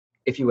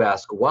if you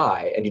ask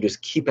why, and you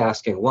just keep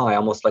asking why,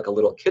 almost like a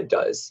little kid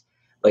does,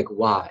 like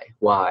why,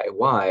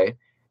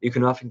 you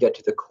can often get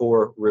to the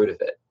core root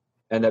of it.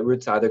 And that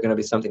root's either going to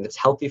be something that's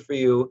healthy for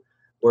you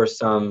or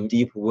some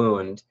deep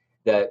wound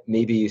that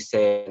maybe you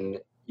say in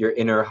your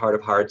inner heart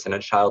of hearts in a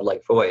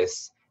childlike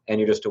voice,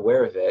 and you're just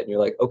aware of it. And you're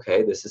like,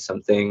 okay, this is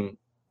something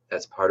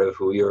that's part of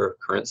who your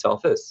current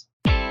self is.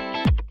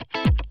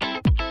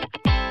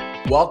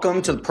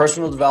 Welcome to the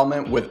Personal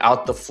Development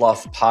Without the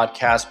Fluff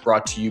podcast,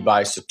 brought to you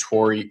by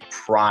Satori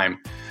Prime.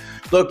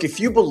 Look, if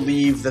you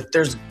believe that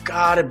there's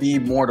gotta be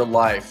more to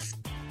life,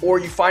 or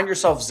you find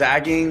yourself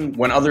zagging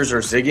when others are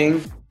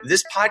zigging,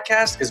 this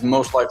podcast is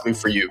most likely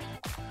for you.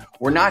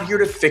 We're not here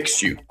to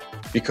fix you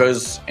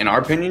because, in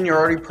our opinion, you're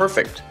already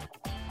perfect.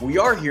 We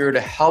are here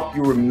to help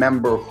you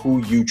remember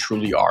who you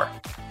truly are.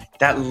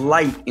 That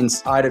light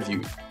inside of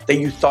you that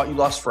you thought you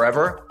lost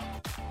forever,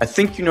 I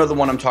think you know the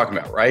one I'm talking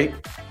about, right?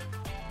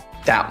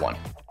 That one.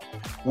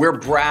 We're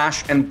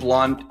brash and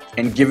blunt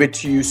and give it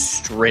to you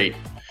straight.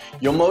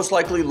 You'll most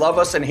likely love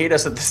us and hate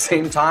us at the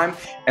same time.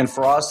 And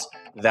for us,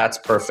 that's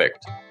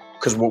perfect.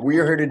 Because what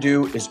we're here to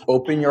do is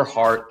open your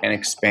heart and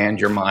expand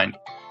your mind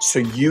so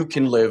you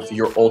can live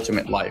your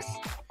ultimate life.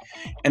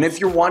 And if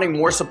you're wanting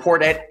more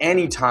support at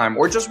any time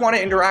or just want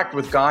to interact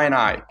with Guy and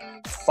I,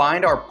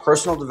 find our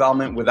Personal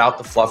Development Without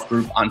the Fluff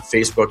group on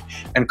Facebook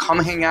and come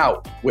hang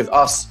out with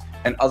us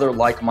and other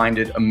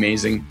like-minded,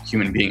 amazing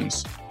human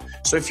beings.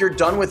 So if you're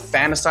done with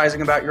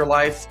fantasizing about your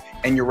life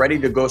and you're ready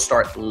to go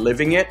start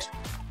living it,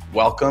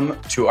 welcome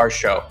to our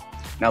show.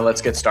 Now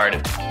let's get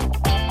started.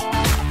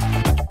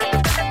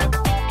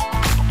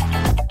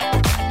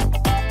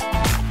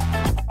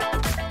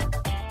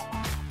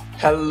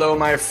 Hello,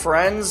 my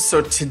friends.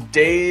 So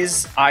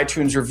today's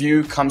iTunes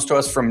review comes to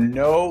us from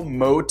No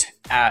Moat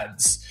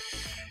Ads.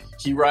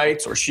 He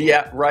writes, or she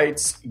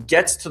writes,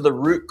 gets to the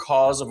root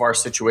cause of our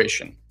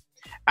situation.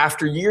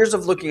 After years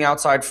of looking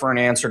outside for an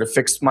answer to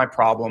fix my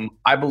problem,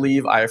 I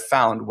believe I have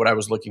found what I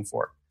was looking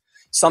for.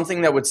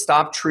 Something that would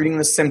stop treating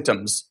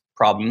the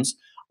problems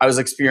I was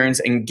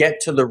experiencing and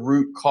get to the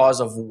root cause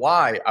of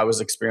why I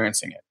was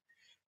experiencing it.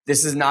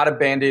 This is not a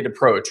Band-Aid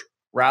approach.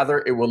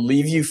 Rather, it will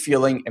leave you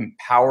feeling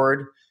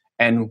empowered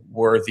and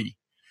worthy.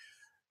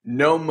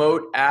 No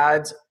Moat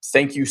Ads,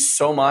 thank you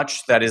so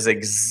much. That is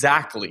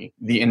exactly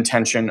the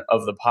intention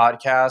of the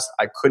podcast.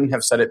 I couldn't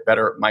have said it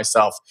better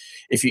myself.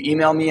 If you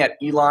email me at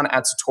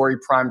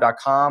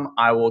elon@satoriprime.com,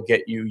 I will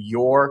get you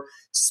your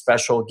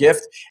special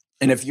gift.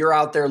 And if you're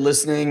out there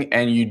listening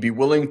and you'd be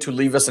willing to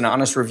leave us an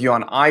honest review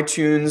on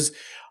iTunes,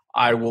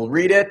 I will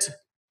read it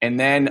and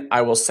then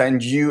I will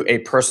send you a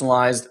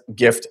personalized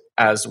gift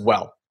as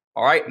well.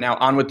 All right, now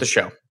on with the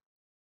show.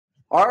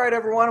 All right,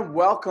 everyone,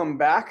 welcome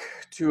back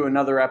to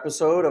another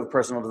episode of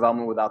Personal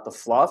Development Without the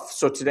Fluff.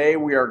 So today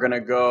we are going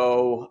to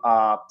go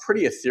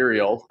pretty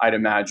ethereal, I'd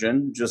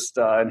imagine, just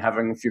in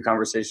having a few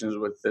conversations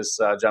with this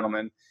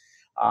gentleman.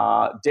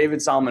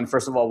 David Solomon,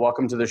 first of all,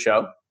 welcome to the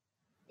show.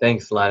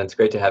 Thanks, Lon. It's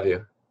great to have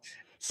you.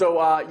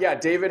 So,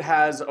 David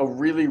has a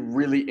really,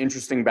 really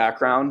interesting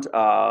background.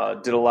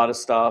 Did a lot of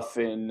stuff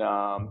in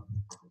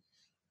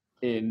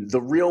the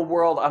real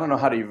world. I don't know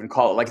how to even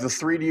call it, like the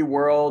 3D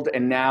world,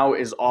 and now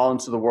is all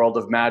into the world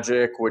of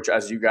magic, which,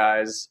 as you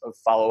guys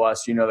follow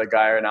us, you know that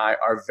Guy and I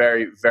are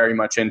very, very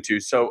much into.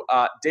 So,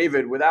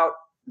 David, without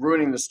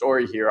ruining the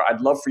story here,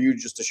 I'd love for you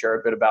just to share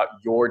a bit about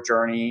your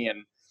journey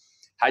and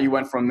how you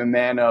went from the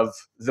man of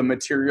the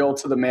material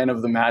to the man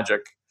of the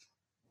magic.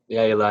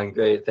 Yeah, Elon,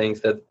 great.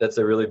 Thanks. That's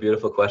a really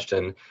beautiful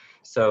question.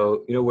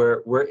 So,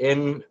 we're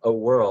in a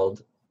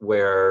world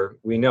where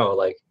we know,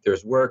 like,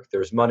 there's work,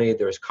 there's money,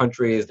 there's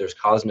countries, there's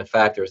cause and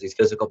effect, there's these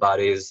physical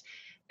bodies.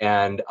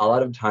 And a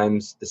lot of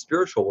times the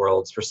spiritual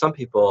worlds, for some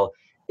people,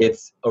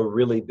 it's a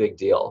really big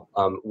deal.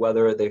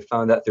 Whether they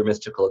found that through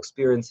mystical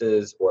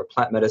experiences or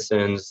plant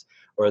medicines,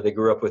 or they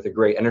grew up with a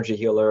great energy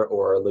healer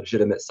or a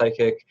legitimate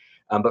psychic.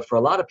 But for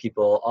a lot of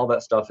people, all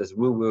that stuff is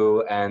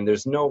woo-woo, and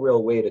there's no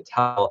real way to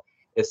tell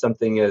if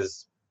something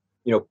is,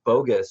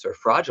 bogus or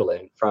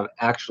fraudulent from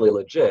actually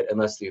legit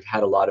unless you've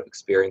had a lot of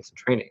experience and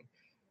training.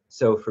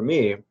 So for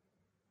me,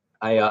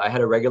 I had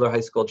a regular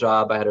high school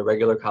job. I had a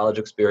regular college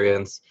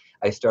experience.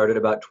 I started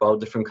about 12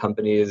 different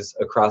companies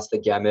across the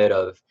gamut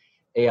of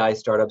AI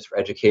startups for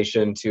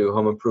education to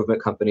home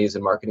improvement companies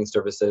and marketing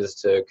services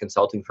to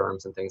consulting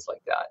firms and things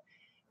like that.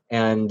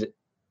 And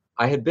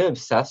I had been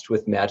obsessed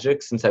with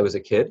magic since I was a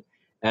kid.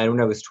 And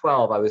when I was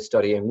 12, I was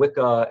studying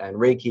Wicca and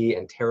Reiki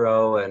and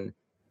tarot and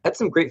had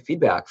some great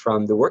feedback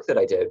from the work that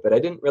I did, but I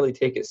didn't really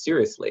take it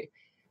seriously.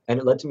 And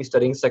it led to me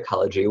studying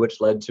psychology, which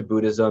led to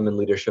Buddhism and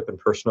leadership and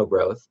personal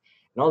growth.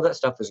 And all that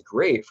stuff was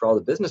great for all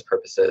the business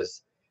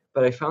purposes.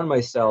 But I found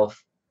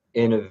myself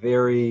in a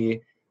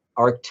very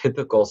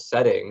archetypical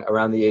setting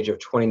around the age of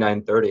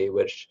 29, 30,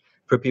 which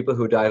for people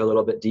who dive a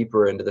little bit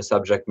deeper into the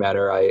subject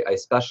matter I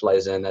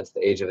specialize in, that's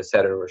the age of a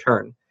Saturn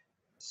return.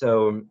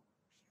 So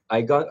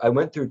I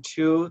went through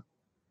two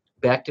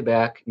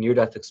back-to-back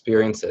near-death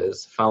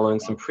experiences following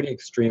some pretty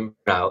extreme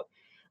burnout.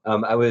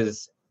 I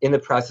was in the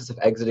process of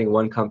exiting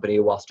one company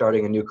while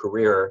starting a new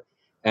career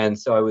And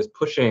so I was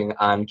pushing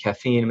on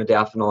caffeine,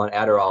 modafinil, and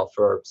Adderall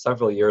for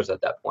several years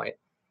at that point.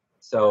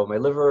 So my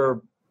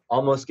liver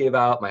almost gave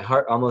out, my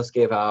heart almost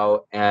gave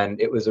out, and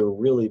it was a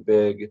really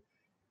big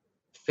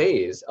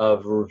phase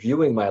of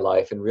reviewing my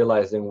life and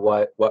realizing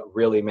what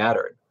really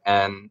mattered.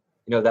 And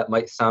that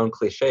might sound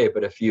cliche,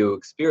 but if you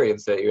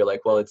experience it, you're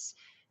like, well,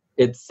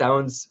 it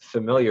sounds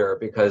familiar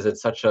because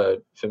it's such a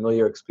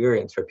familiar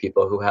experience for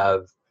people who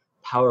have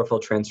powerful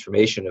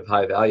transformation of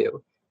high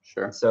value.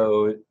 Sure.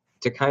 So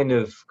to kind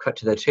of cut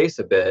to the chase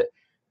a bit,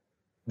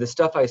 the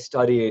stuff I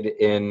studied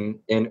in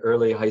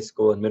early high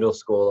school and middle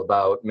school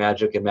about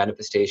magic and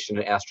manifestation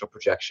and astral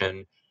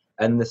projection,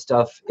 and the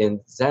stuff in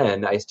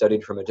Zen I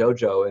studied from a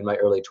dojo in my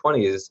early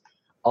 20s,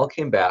 all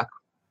came back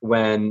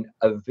when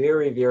a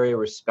very, very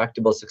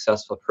respectable,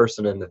 successful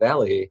person in the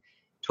Valley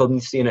told me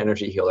to see an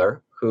energy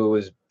healer who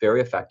was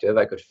very effective.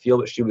 I could feel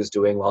what she was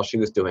doing while she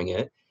was doing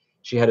it.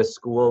 She had a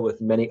school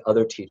with many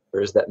other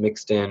teachers that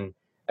mixed in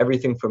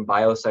everything from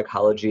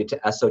biopsychology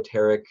to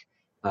esoteric,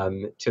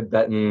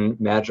 Tibetan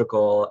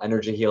magical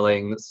energy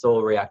healing,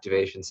 soul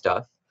reactivation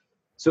stuff.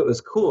 So it was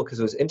cool because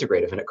it was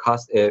integrative and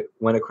it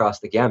went across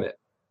the gamut.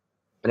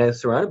 And I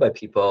was surrounded by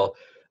people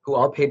who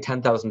all paid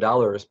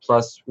 $10,000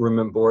 plus room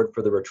and board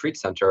for the retreat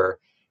center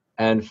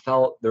and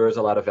felt there was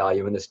a lot of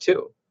value in this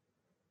too.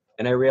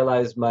 And I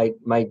realized my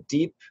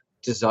deep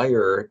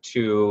desire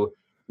to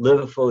live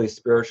a fully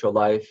spiritual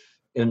life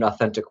in an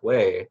authentic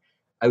way,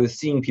 I was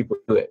seeing people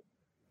do it.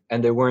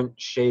 And they weren't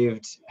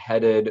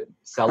shaved-headed,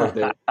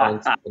 celibate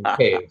monks in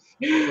caves,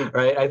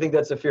 right? I think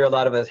that's a fear a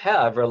lot of us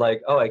have. We're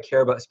like, oh, I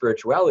care about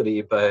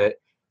spirituality, but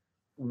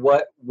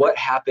what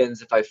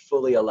happens if I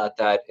fully let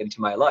that into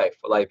my life?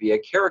 Will I be a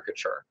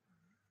caricature?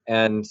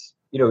 And,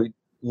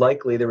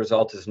 likely the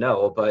result is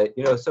no. But,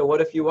 so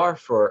what if you are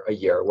for a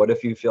year? What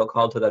if you feel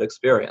called to that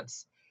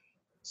experience?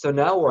 So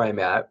now where I'm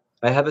at,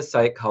 I have a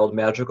site called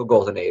Magical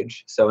Golden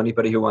Age. So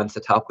anybody who wants to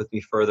talk with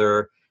me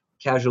further,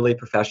 casually,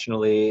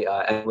 professionally,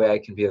 any way I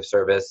can be of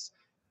service,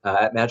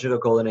 at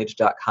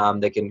magicalgoldenage.com,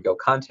 they can go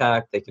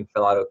contact, they can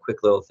fill out a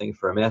quick little thing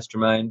for a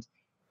mastermind.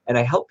 And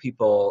I help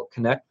people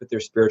connect with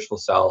their spiritual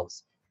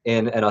selves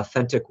in an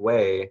authentic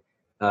way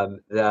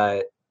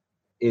that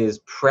is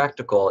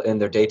practical in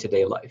their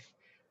day-to-day life.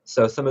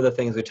 So some of the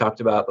things we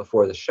talked about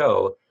before the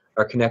show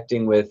are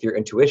connecting with your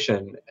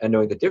intuition and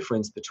knowing the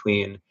difference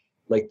between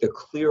like the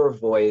clear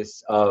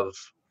voice of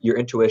your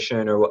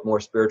intuition, or what more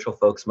spiritual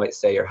folks might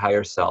say your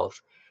higher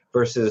self,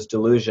 versus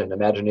delusion,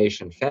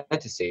 imagination,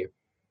 fantasy.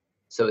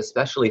 So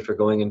especially if you're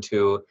going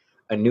into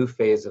a new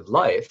phase of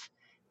life,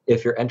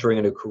 if you're entering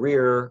a new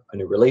career, a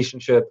new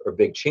relationship, or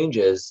big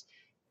changes,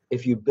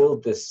 if you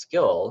build this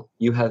skill,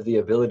 you have the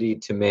ability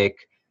to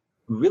make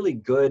really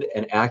good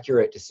and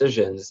accurate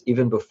decisions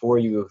even before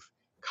you've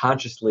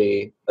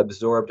consciously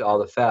absorbed all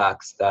the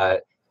facts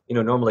that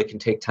normally can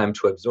take time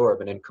to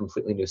absorb in a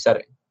completely new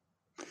setting.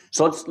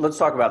 So let's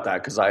talk about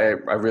that, because I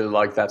really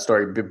like that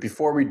story. But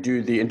before we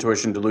do the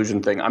intuition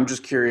delusion thing, I'm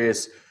just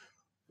curious,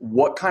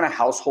 what kind of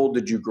household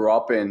did you grow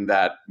up in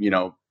that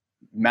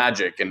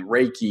magic and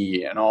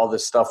Reiki and all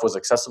this stuff was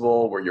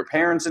accessible? Were your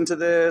parents into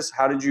this?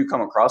 How did you come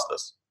across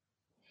this?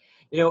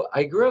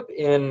 I grew up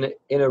in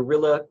a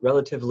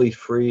relatively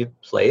free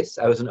place.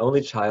 I was an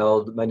only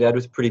child. My dad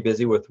was pretty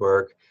busy with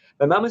work.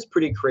 My mom was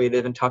pretty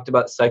creative and talked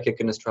about psychic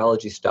and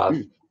astrology stuff,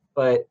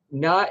 but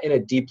not in a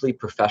deeply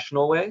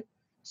professional way.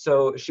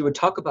 So she would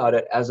talk about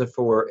it as if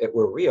it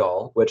were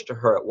real, which to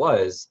her it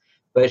was,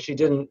 but she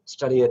didn't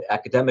study it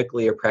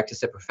academically or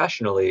practice it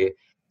professionally.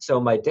 So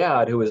my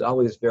dad, who was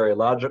always very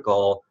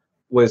logical,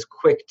 was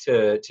quick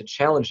to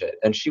challenge it,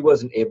 and she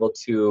wasn't able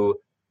to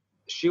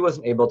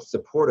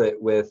support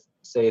it with,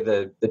 say,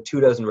 the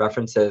 24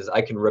 references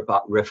I can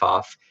riff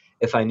off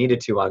if I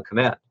needed to on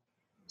command.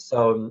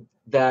 So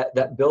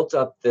that built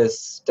up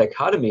this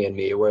dichotomy in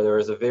me where there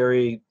was a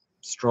very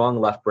strong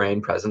left brain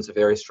presence, a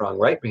very strong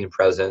right brain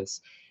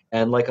presence.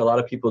 And like a lot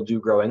of people do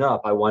growing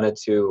up, I wanted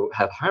to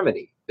have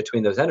harmony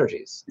between those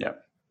energies. Yeah.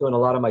 So in a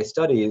lot of my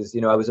studies,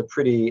 I was a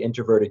pretty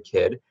introverted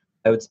kid.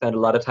 I would spend a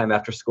lot of time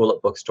after school at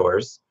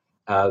bookstores.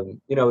 I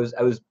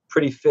was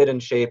pretty fit in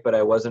shape, but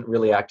I wasn't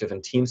really active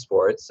in team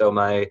sports. So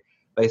my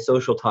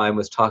social time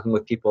was talking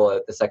with people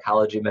at the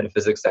psychology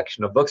metaphysics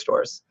section of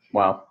bookstores.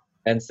 Wow.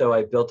 And so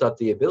I built up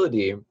the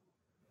ability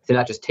to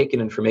not just take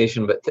in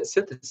information, but to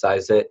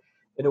synthesize it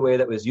in a way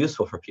that was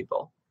useful for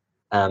people.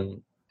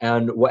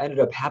 And what ended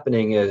up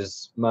happening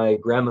is my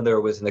grandmother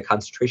was in the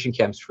concentration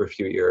camps for a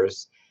few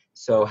years.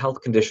 So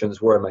health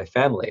conditions were in my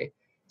family.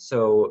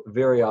 So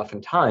very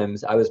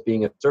oftentimes I was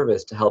being of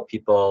service to help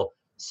people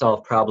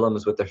solve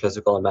problems with their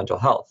physical and mental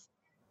health.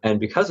 And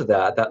because of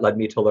that, that led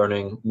me to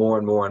learning more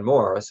and more and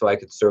more so I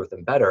could serve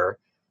them better.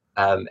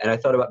 And I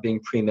thought about being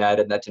pre-med,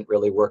 and that didn't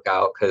really work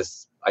out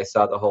because I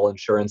saw the whole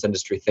insurance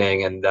industry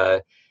thing and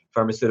the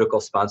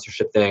pharmaceutical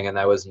sponsorship thing, and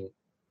I wasn't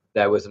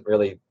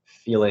really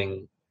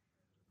feeling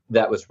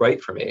that was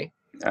right for me.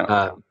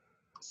 Yeah.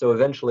 So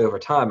eventually over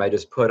time, I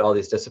just put all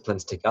these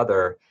disciplines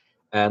together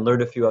and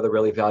learned a few other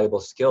really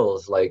valuable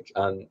skills, like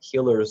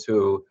healers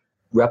who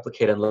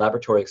replicate in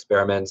laboratory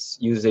experiments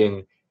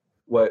using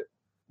what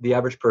the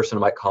average person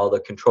might call the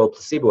controlled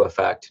placebo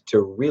effect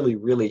to really,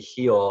 really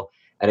heal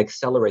and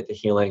accelerate the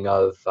healing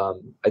of,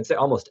 I'd say,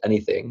 almost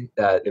anything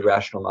that the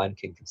rational mind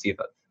can conceive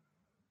of.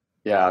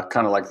 Yeah,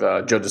 kind of like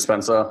the Joe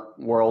Dispenza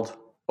world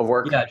of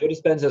work. Yeah, Joe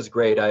Dispenza is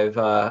great.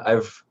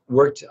 I've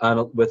worked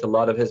on with a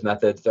lot of his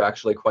methods. They're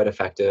actually quite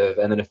effective,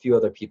 and then a few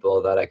other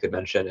people that I could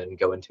mention and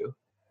go into.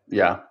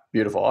 Yeah,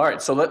 beautiful. All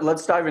right, so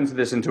let's dive into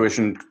this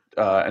intuition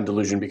and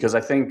delusion, because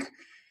I think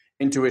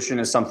intuition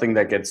is something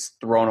that gets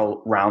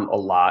thrown around a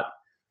lot.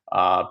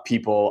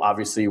 People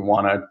obviously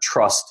want to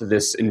trust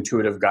this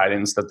intuitive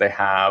guidance that they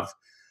have,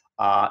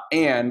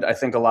 and I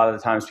think a lot of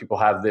the times people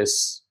have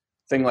this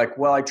thing like,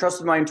 well, I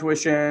trusted my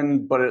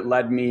intuition, but it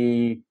led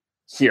me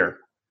here.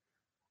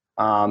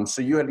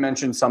 So you had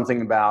mentioned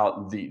something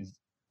about the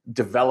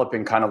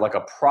developing kind of like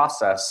a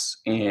process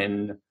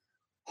in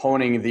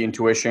honing the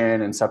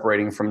intuition and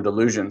separating from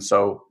delusion.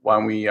 So why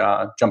don't we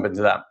jump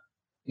into that?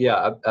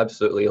 Yeah,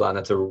 absolutely, Elon.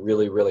 That's a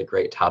really, really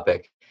great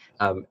topic.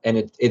 And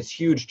it's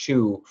huge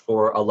too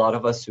for a lot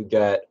of us who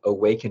get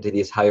awakened to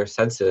these higher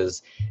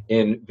senses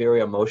in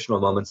very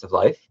emotional moments of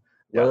life.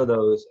 Yeah. Whether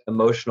those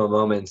emotional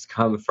moments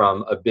come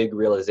from a big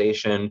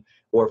realization,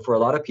 or for a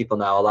lot of people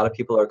now, a lot of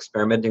people are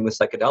experimenting with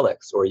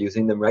psychedelics or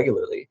using them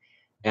regularly.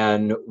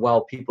 And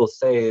while people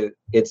say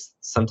it's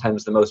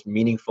sometimes the most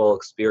meaningful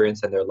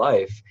experience in their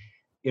life,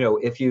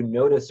 if you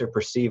notice or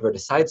perceive or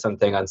decide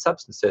something on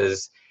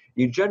substances,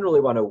 you generally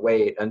want to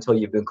wait until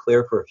you've been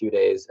clear for a few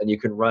days and you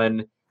can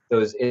run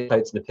those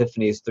insights and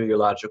epiphanies through your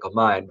logical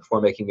mind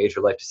before making major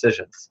life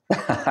decisions.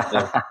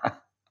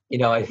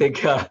 I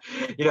think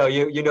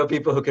you know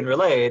people who can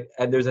relate,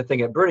 and there's a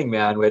thing at Burning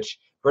Man, which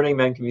Burning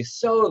Man can be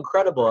so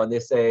incredible, and they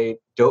say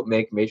don't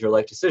make major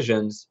life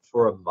decisions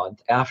for a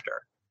month after.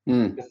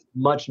 As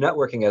much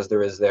networking as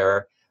there is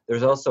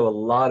there's also a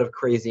lot of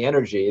crazy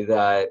energy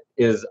that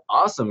is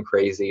awesome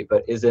crazy,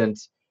 but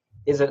isn't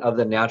of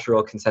the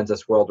natural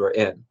consensus world we're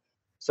in.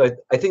 So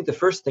I think the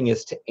first thing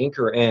is to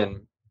anchor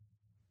in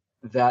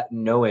that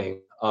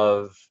knowing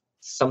of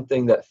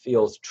something that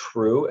feels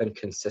true and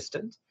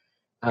consistent,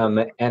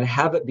 and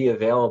have it be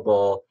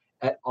available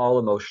at all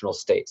emotional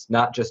states,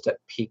 not just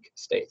at peak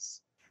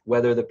states,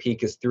 whether the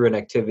peak is through an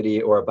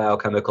activity or a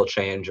biochemical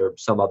change or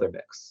some other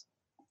mix.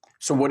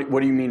 So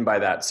what do you mean by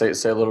that? Say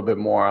a little bit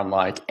more on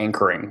like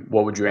anchoring.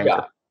 What would you anchor?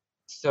 Yeah.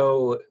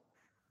 So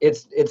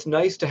it's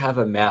nice to have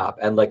a map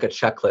and like a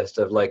checklist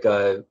of like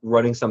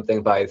running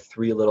something by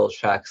 3 little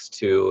checks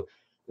to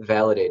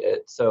validate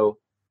it. So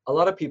a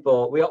lot of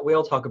people, we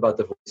all talk about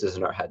the voices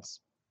in our heads.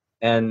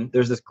 And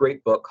there's this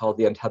great book called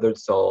The Untethered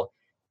Soul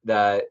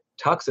that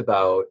talks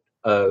about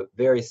a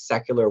very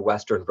secular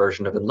Western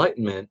version of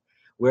enlightenment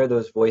where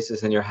those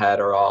voices in your head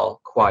are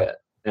all quiet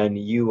and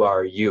you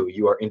are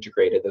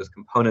integrated. Those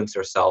components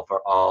of self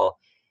are all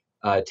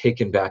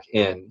taken back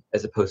in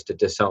as opposed to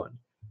disowned.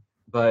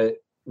 But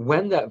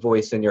when that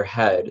voice in your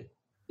head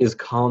is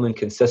calm and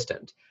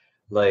consistent,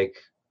 like,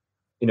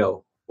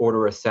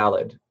 order a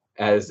salad,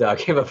 as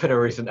came up in a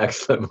recent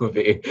excellent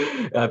movie.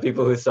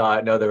 People who saw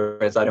it know the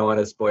reference. I don't want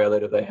to spoil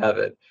it if they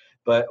haven't.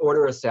 But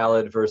order a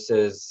salad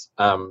versus,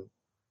 going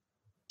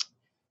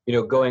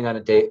on a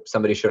date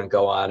somebody shouldn't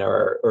go on,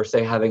 or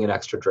say having an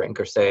extra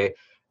drink, or say,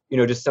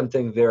 just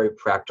something very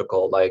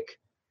practical. Like,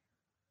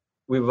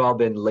 we've all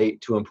been late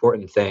to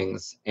important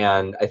things.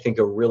 And I think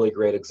a really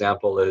great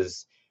example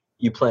is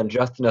you plan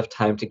just enough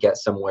time to get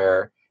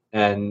somewhere,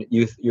 and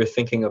you're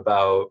thinking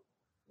about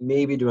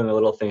maybe doing a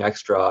little thing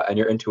extra, and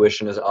your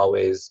intuition is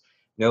always,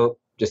 nope,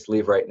 just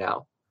leave right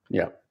now.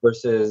 Yeah.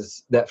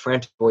 Versus that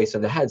frantic voice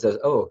in the head says,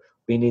 oh,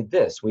 we need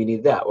this, we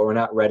need that, or we're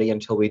not ready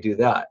until we do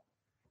that.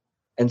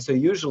 And so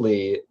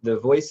usually the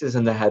voices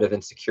in the head of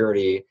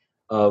insecurity,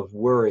 of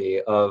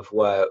worry, of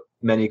what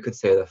many could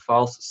say the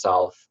false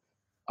self,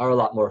 are a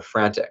lot more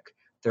frantic.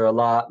 They're a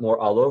lot more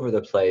all over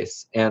the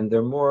place, and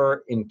they're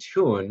more in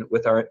tune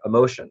with our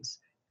emotions.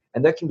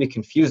 And that can be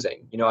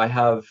confusing. I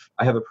have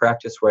a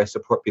practice where I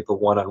support people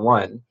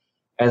one-on-one,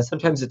 and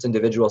sometimes it's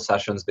individual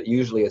sessions, but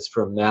usually it's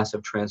for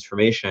massive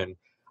transformation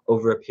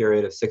over a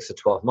period of 6 to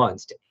 12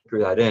 months to anchor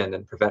that in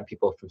and prevent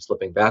people from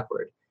slipping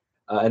backward.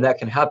 And that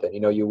can happen.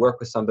 You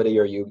work with somebody,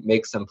 or you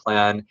make some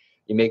plan,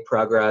 you make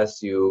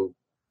progress, you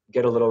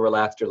get a little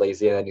relaxed or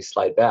lazy, and then you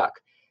slide back.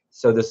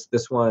 So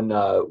this one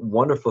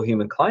wonderful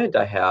human client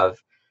I have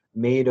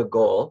made a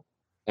goal,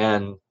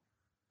 and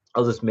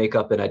I'll just make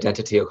up an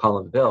identity. I'll call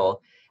him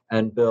Bill.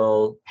 And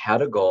Bill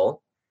had a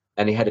goal,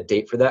 and he had a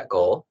date for that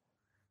goal.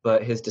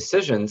 But his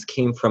decisions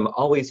came from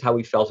always how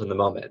he felt in the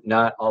moment,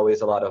 not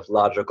always a lot of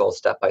logical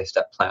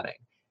step-by-step planning.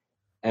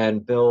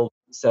 And Bill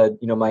said,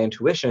 my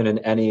intuition in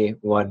any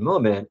one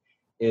moment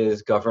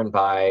is governed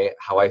by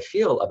how I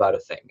feel about a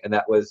thing. And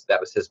that was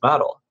his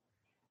model.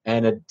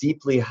 And a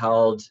deeply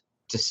held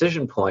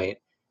decision point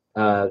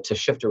to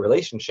shift a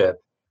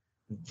relationship,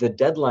 the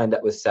deadline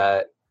that was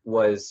set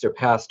was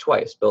surpassed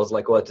twice. Bill's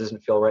like, well, it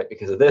doesn't feel right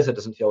because of this. It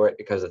doesn't feel right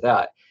because of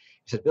that.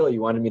 He said, Bill,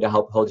 you wanted me to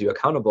help hold you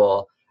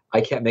accountable.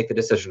 I can't make the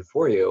decision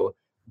for you,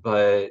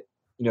 but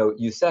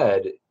you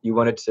said you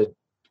wanted to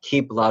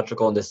keep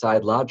logical and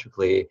decide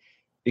logically.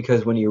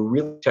 because when you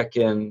really check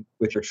in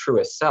with your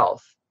truest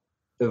self,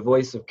 the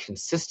voice of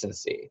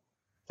consistency,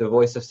 the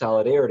voice of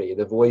solidarity,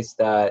 the voice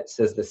that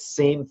says the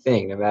same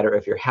thing, no matter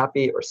if you're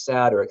happy or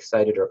sad or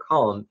excited or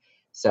calm,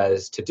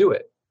 says to do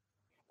it.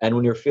 And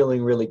when you're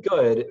feeling really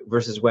good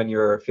versus when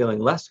you're feeling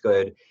less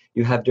good,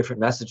 you have different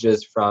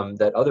messages from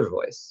that other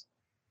voice.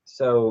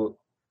 So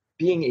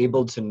being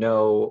able to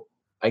know,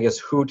 I guess,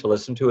 who to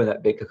listen to in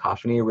that big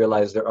cacophony,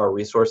 realize there are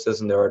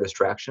resources and there are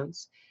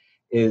distractions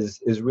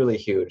is really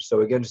huge.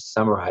 So again, just to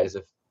summarize,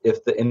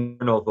 if the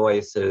internal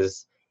voice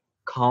is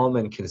calm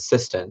and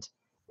consistent,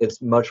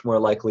 it's much more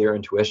likely your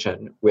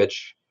intuition,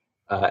 which,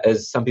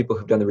 as some people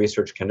who've done the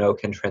research can know,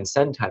 can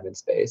transcend time and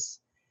space.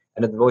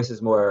 And if the voice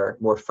is more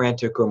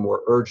frantic or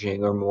more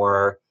urging or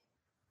more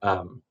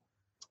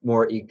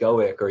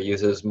egoic or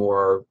uses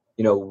more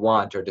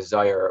want or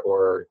desire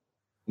or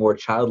more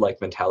childlike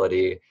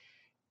mentality,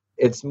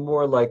 it's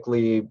more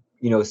likely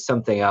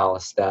something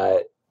else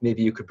that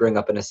maybe you could bring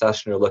up in a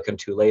session or look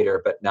into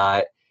later, but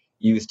not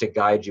use to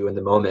guide you in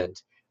the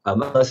moment,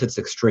 unless it's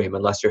extreme,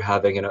 unless you're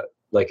having an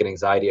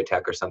anxiety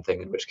attack or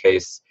something, in which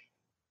case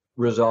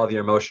resolve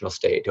your emotional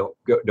state.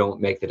 Don't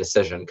make the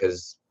decision,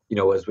 because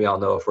as we all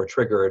know, if we're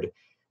triggered,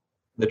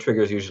 the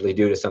trigger is usually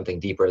due to something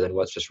deeper than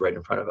what's just right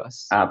in front of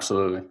us.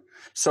 Absolutely.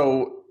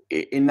 So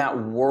in that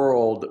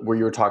world where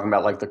you were talking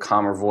about like the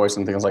calmer voice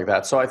and things like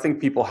that, so I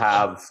think people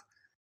have,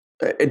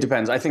 it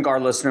depends. I think our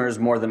listeners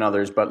more than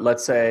others, but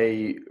let's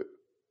say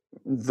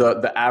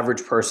the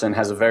average person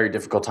has a very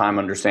difficult time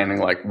understanding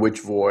like which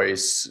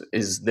voice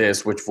is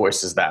this, which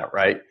voice is that,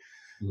 right?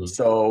 Mm-hmm.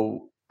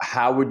 So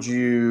how would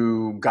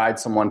you guide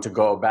someone to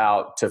go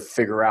about to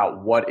figure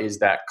out what is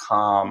that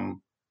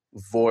calm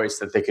voice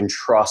that they can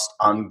trust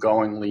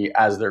ongoingly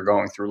as they're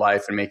going through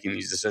life and making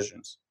these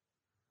decisions?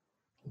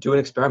 Do an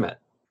experiment.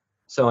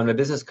 So on my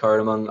business card,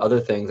 among other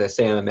things, I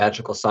say I'm a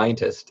magical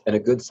scientist, and a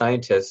good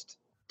scientist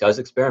does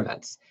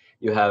experiments.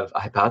 You have a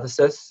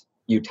hypothesis,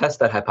 you test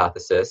that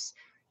hypothesis,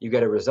 you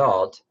get a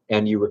result,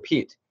 and you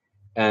repeat.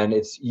 And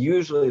it's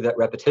usually that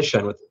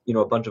repetition with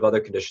a bunch of other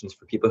conditions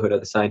for people who know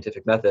the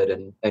scientific method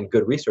and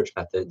good research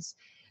methods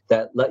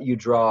that let you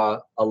draw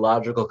a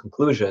logical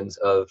conclusions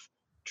of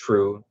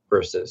true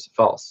versus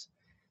false.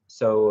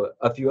 So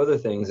a few other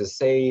things is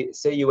say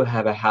you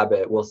have a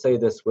habit. We'll say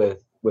this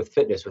with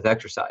fitness, with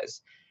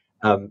exercise.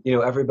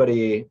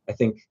 Everybody, I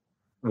think,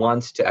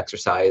 wants to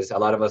exercise. A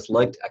lot of us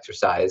like to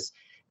exercise.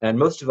 And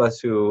most of us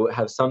who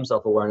have some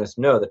self-awareness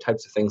know the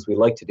types of things we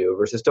like to do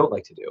versus don't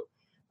like to do,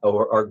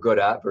 or are good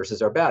at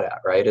versus are bad at,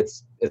 right?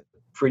 It's a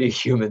pretty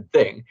human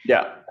thing.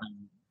 Yeah.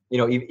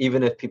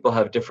 Even if people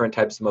have different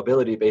types of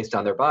mobility based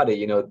on their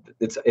body,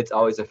 it's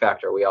always a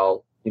factor. We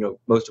all,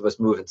 most of us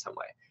move in some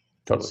way.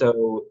 Totally.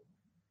 So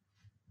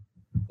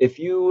if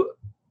you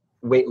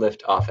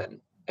weightlift often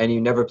and you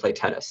never play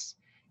tennis,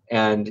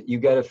 and you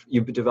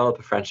develop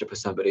a friendship with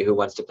somebody who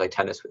wants to play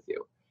tennis with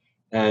you,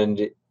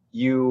 and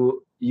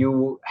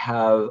you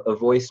have a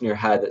voice in your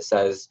head that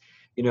says,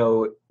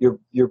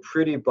 you're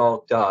pretty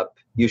bulked up.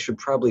 You should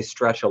probably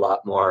stretch a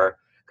lot more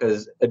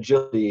because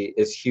agility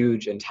is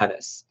huge in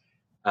tennis.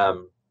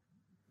 And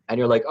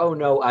you're like, oh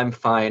no, I'm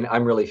fine.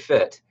 I'm really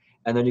fit.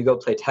 And then you go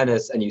play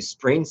tennis and you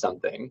sprain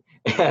something,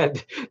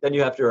 and then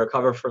you have to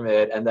recover from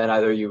it. And then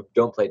either you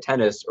don't play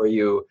tennis or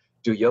you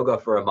do yoga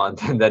for a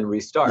month and then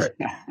restart.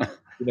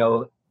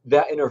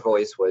 That inner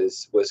voice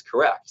was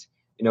correct.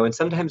 And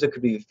sometimes it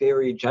could be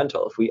very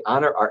gentle. If we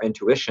honor our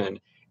intuition,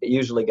 it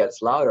usually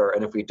gets louder.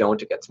 And if we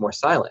don't, it gets more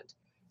silent.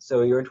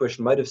 So your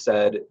intuition might have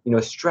said,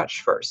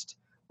 stretch first,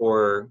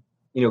 or,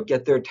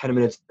 get there 10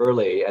 minutes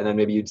early. And then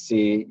maybe you'd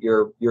see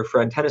your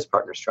friend tennis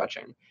partner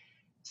stretching.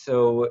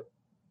 So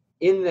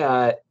in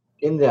that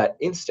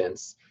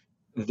instance,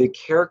 the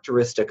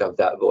characteristic of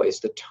that voice,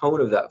 the tone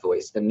of that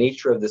voice, the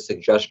nature of the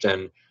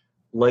suggestion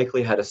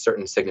likely had a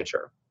certain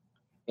signature.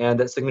 And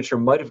that signature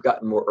might have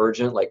gotten more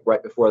urgent, like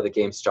right before the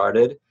game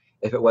started.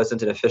 If it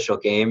wasn't an official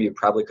game, you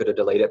probably could have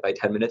delayed it by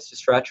 10 minutes to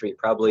stretch, or you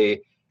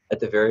probably, at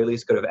the very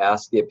least, could have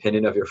asked the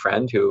opinion of your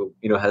friend who,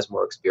 has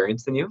more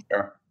experience than you.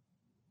 Sure.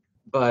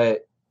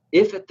 But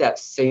if at that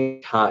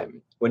same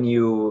time, when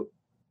you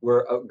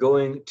were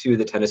going to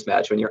the tennis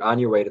match, when you're on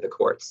your way to the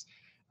courts,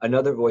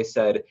 another voice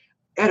said,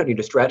 I don't need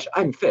to stretch.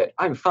 I'm fit.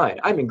 I'm fine.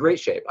 I'm in great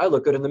shape. I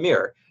look good in the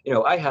mirror.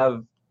 I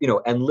have,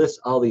 and lists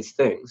all these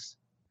things,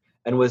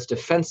 and was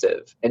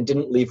defensive and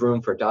didn't leave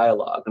room for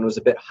dialogue and was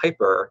a bit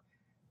hyper,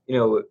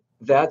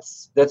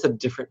 that's a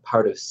different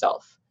part of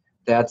self.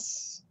 That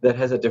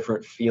has a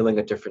different feeling,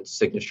 a different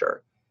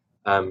signature.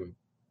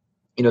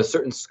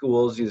 Certain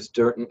schools use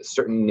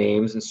certain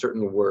names and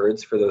certain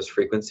words for those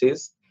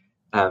frequencies.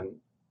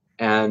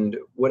 And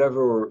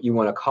whatever you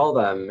want to call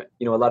them,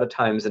 a lot of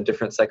times in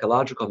different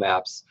psychological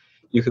maps,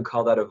 you could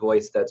call that a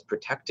voice that's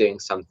protecting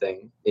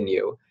something in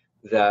you,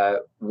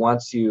 that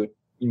wants you,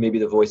 maybe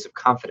the voice of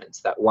confidence,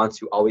 that wants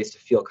you always to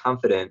feel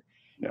confident.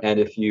 Yeah. And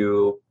if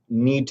you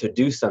need to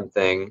do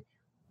something,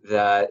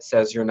 that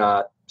says you're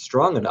not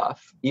strong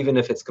enough, even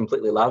if it's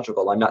completely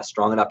logical. I'm not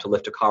strong enough to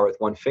lift a car with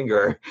one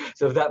finger.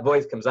 So if that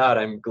voice comes out,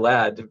 I'm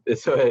glad.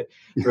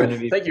 For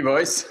any Thank you,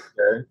 voice.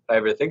 if I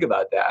ever think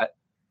about that.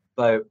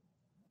 But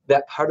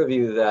that part of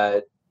you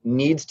that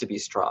needs to be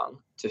strong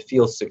to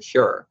feel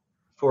secure,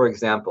 for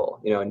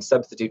example, and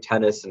substitute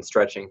tennis and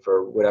stretching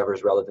for whatever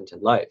is relevant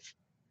in life.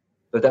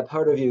 But that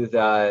part of you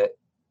that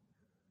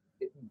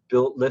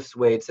lifts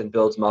weights and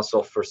builds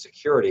muscle for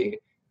security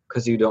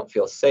because you don't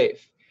feel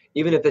safe,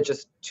 even if it's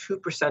just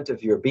 2%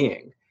 of your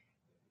being,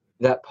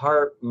 that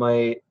part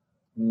might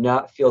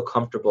not feel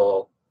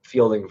comfortable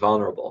feeling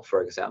vulnerable,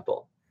 for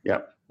example. Yeah.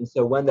 And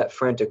so when that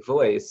frantic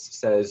voice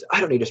says, I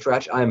don't need to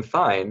stretch, I'm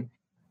fine,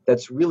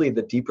 that's really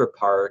the deeper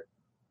part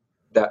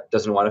that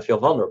doesn't want to feel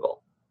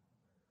vulnerable.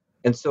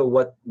 And so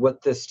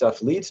what this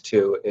stuff leads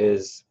to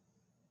is,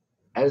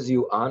 as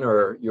you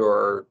honor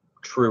your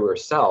truer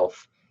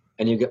self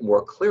and you get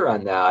more clear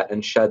on that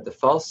and shed the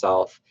false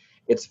self,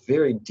 it's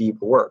very deep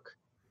work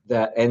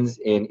that ends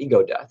in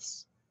ego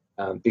deaths,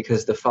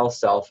 because the false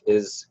self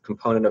is a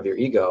component of your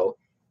ego,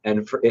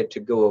 and for it to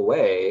go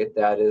away,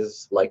 that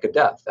is like a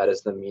death. That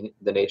is the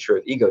nature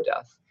of ego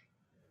death.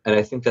 And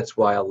I think that's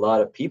why a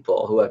lot of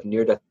people who have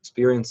near-death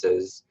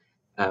experiences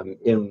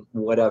in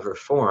whatever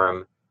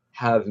form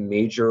have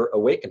major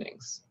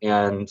awakenings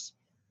and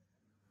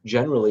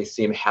generally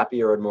seem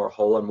happier and more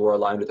whole and more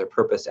aligned with their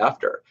purpose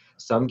after.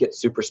 Some get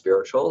super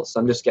spiritual,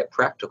 some just get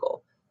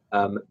practical,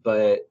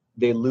 but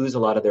they lose a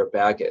lot of their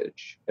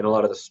baggage and a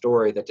lot of the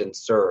story that didn't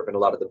serve and a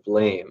lot of the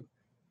blame.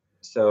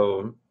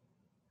 So,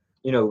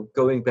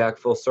 going back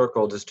full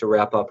circle, just to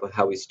wrap up with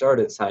how we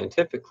started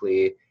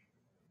scientifically,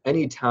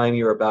 anytime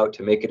you're about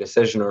to make a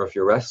decision or if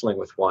you're wrestling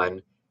with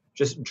one,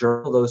 just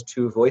journal those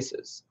two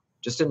voices.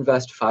 Just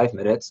invest 5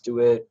 minutes, do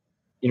it.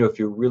 If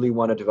you really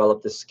want to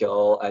develop this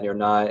skill and you're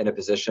not in a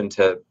position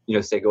to,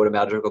 say, go to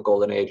Magical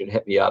Golden Age and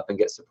hit me up and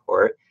get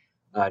support,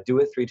 do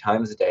it 3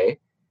 times a day.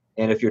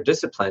 And if you're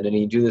disciplined and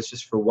you do this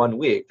just for 1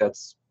 week,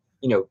 that's,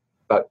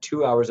 about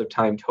 2 hours of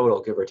time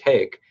total, give or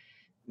take,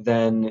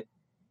 then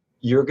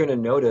you're going to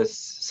notice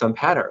some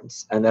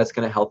patterns, and that's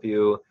going to help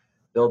you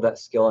build that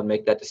skill and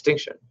make that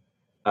distinction.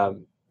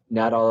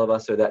 Not all of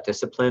us are that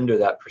disciplined or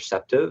that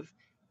perceptive,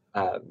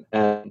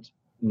 and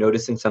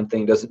noticing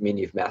something doesn't mean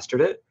you've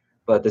mastered it,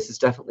 but this is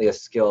definitely a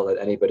skill that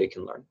anybody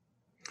can learn.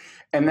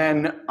 And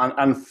then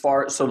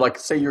so like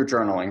say you're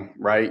journaling,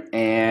 right?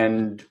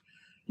 And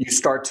you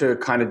start to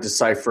kind of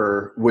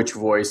decipher which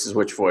voice is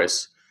which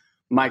voice.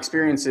 My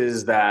experience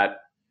is that,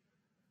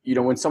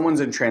 when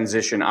someone's in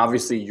transition,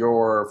 obviously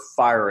you're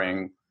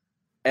firing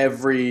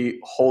every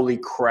holy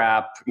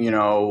crap,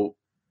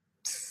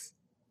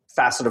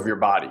 facet of your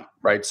body,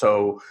 right?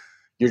 So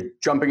you're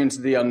jumping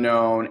into the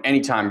unknown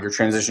anytime you're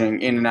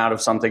transitioning in and out of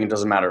something, it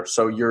doesn't matter.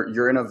 So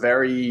you're in a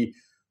very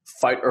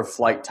fight or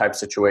flight type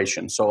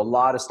situation. So a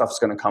lot of stuff is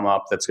going to come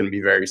up that's going to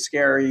be very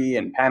scary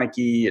and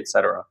panicky, et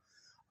cetera.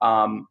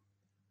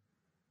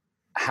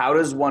 How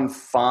does one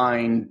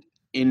find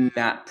in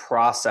that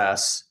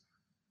process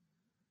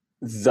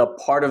the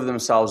part of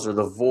themselves or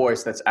the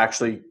voice that's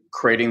actually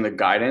creating the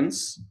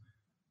guidance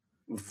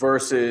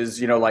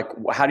versus,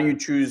 how do you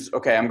choose,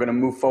 okay, I'm going to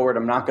move forward,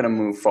 I'm not going to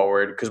move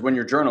forward? Because when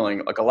you're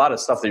journaling, like a lot of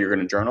stuff that you're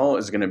going to journal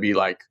is going to be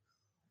like,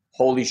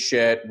 holy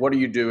shit, what are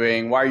you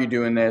doing? Why are you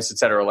doing this? Et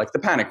cetera, like the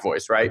panic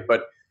voice, right?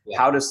 But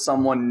How does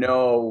someone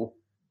know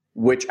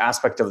which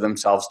aspect of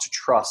themselves to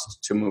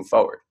trust to move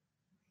forward?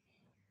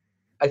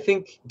 I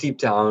think deep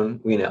down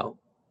we know.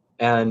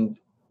 And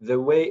the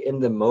way in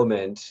the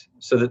moment,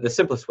 so that the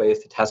simplest way is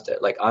to test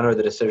it, like honor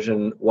the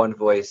decision one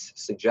voice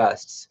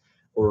suggests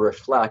or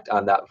reflect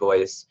on that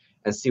voice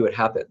and see what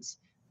happens.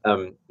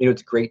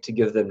 It's great to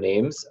give them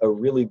names. A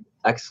really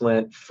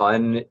excellent,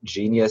 fun,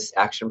 genius,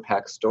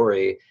 action-packed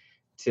story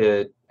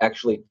to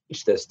actually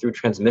teach this through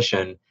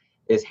transmission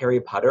is Harry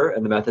Potter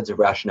and the Methods of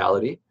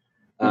Rationality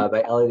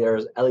by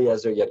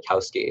Eliezer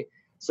Yudkowsky.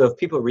 So if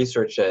people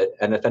research it,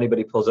 and if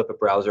anybody pulls up a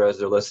browser as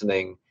they're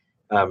listening,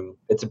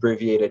 it's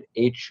abbreviated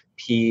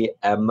HPMOR.com.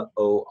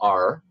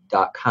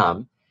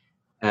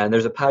 And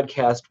there's a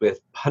podcast with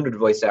 100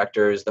 voice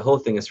actors. The whole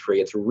thing is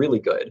free. It's really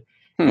good.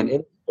 And in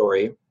the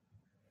story,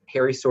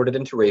 Harry sorted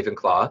into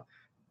Ravenclaw.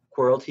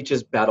 Quirrell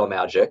teaches battle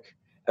magic.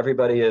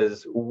 Everybody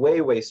is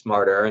way, way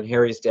smarter. And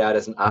Harry's dad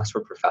is an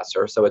Oxford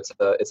professor. So it's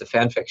a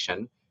fan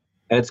fiction.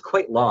 And it's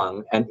quite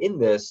long. And in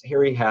this,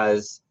 Harry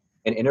has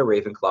an inner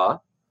Ravenclaw,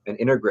 an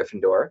inner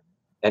Gryffindor,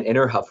 an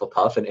inner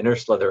Hufflepuff, an inner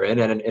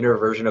Slytherin, and an inner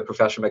version of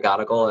Professor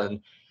McGonagall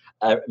and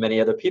many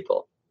other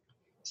people.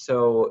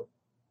 So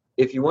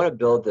if you want to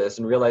build this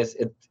and realize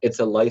it's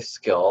a life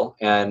skill,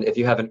 and if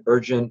you have an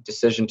urgent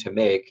decision to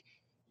make,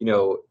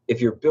 if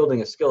you're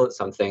building a skill at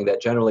something,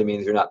 that generally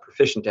means you're not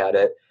proficient at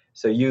it.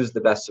 So use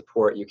the best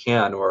support you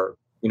can, or,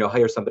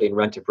 hire somebody and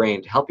rent a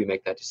brain to help you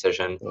make that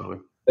decision.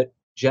 Mm-hmm. But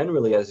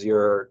generally, as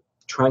you're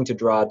trying to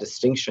draw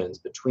distinctions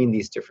between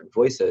these different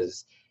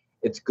voices,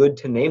 it's good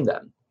to name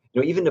them.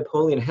 Even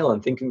Napoleon Hill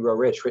in Think and Grow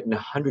Rich, written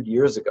 100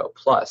 years ago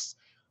plus,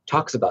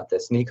 talks about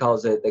this, and he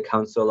calls it the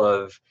council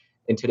of,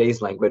 in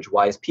today's language,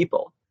 wise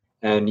people.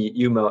 And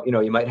you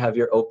might have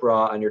your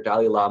Oprah and your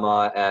Dalai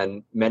Lama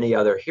and many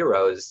other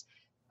heroes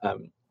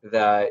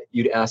that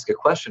you'd ask a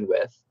question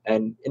with.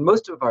 And in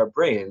most of our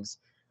brains,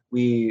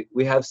 we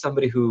have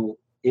somebody who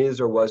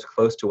is or was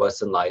close to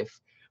us in life.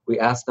 We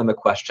ask them a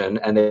question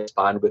and they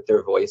respond with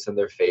their voice and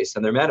their face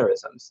and their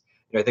mannerisms.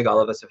 I think all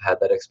of us have had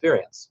that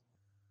experience.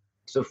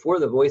 So for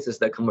the voices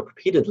that come up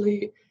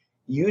repeatedly,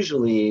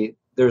 usually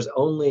there's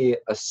only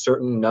a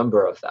certain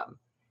number of them.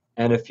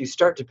 And if you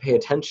start to pay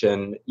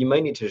attention, you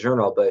might need to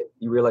journal, but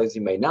you realize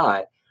you may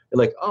not. You're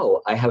like,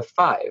 oh, I have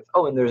 5.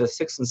 Oh, and there's a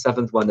 6th and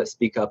 7th one that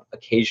speak up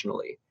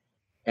occasionally.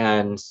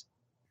 And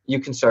you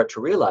can start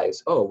to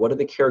realize, oh, what are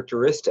the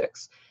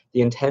characteristics,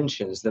 the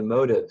intentions, the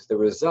motives, the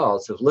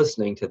results of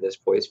listening to this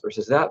voice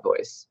versus that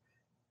voice?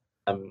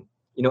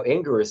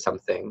 Anger is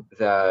something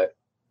that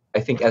I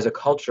think as a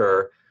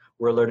culture,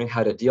 we're learning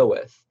how to deal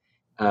with.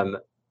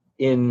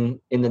 In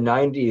the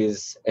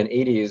 90s and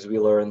 80s, we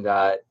learned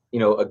that,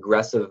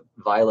 aggressive,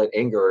 violent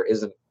anger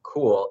isn't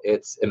cool.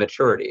 It's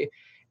immaturity.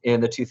 In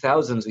the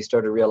 2000s, we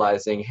started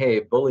realizing, hey,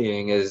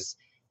 bullying is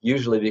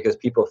usually because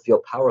people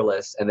feel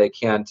powerless and they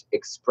can't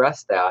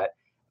express that.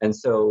 And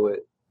so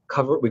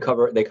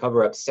they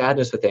cover up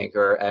sadness with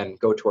anger and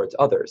go towards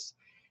others.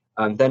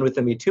 Then with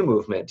the Me Too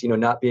movement,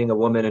 not being a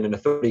woman and an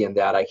authority in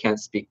that, I can't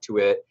speak to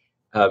it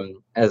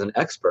as an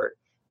expert.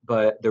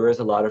 But there is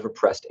a lot of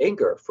repressed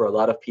anger for a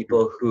lot of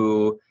people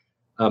who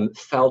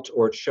felt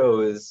or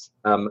chose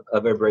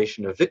a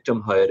vibration of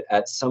victimhood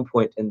at some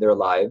point in their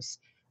lives.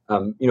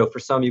 For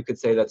some, you could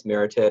say that's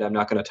merited. I'm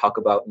not going to talk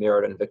about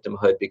merit and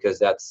victimhood because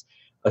that's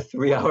a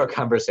 3-hour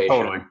conversation.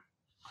 Totally.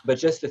 But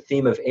just the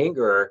theme of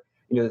anger,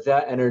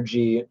 that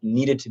energy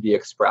needed to be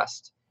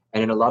expressed.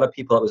 And in a lot of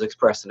people, it was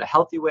expressed in a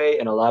healthy way,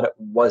 and a lot it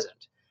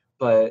wasn't.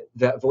 But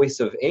that voice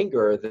of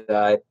anger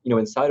that,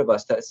 inside of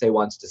us that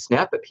wants to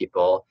snap at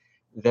people,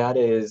 that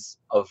is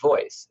a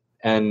voice.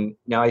 And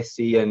now I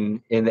see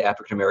in the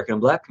African American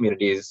and Black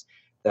communities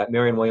that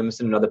Marianne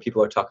Williamson and other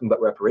people are talking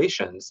about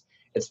reparations.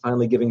 It's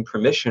finally giving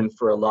permission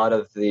for a lot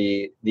of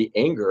the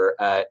anger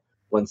at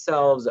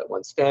oneself, at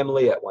one's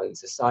family, at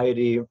one's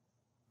society,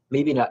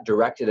 maybe not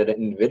directed at an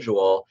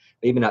individual,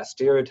 maybe not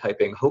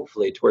stereotyping,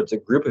 hopefully, towards a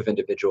group of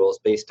individuals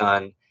based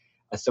on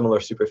a similar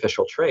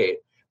superficial trait.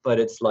 But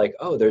it's like,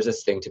 oh, there's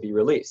this thing to be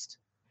released.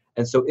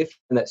 And so if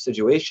in that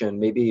situation,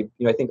 maybe,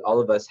 I think all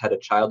of us had a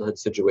childhood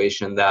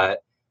situation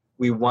that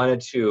we wanted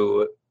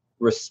to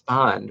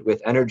respond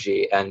with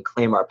energy and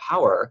claim our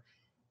power.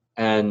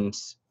 And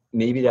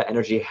maybe that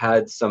energy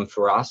had some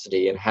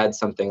ferocity and had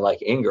something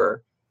like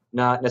anger,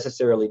 not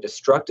necessarily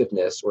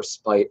destructiveness or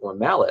spite or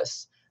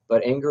malice,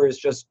 but anger is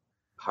just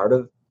part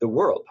of the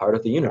world, part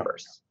of the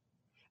universe.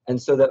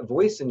 And so that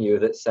voice in you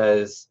that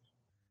says,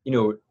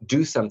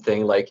 do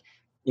something like,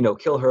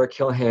 kill her,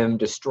 kill him,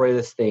 destroy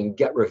this thing,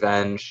 get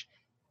revenge.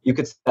 You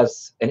could say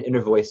that's an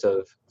inner voice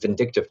of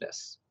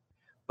vindictiveness.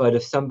 But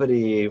if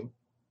somebody,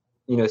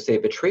 say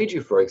betrayed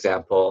you, for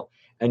example,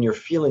 and you're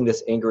feeling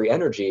this angry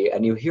energy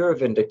and you hear a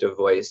vindictive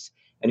voice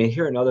and you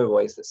hear another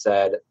voice that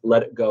said,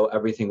 let it go,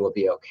 everything will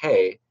be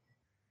okay,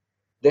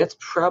 that's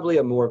probably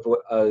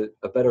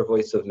a better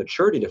voice of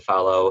maturity to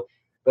follow.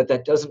 But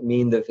that doesn't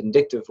mean the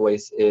vindictive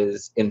voice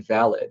is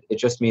invalid. It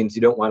just means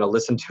you don't want to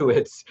listen to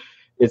its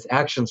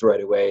actions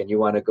right away and you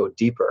want to go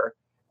deeper.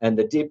 And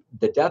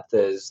the depth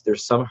is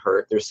there's some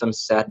hurt, there's some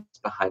sadness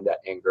behind that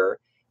anger,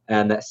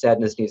 and that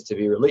sadness needs to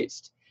be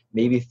released.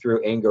 Maybe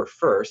through anger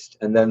first,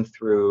 and then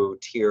through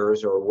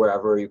tears or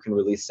wherever you can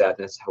release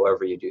sadness,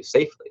 however you do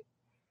safely.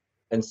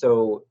 And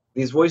so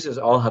these voices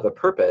all have a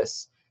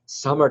purpose.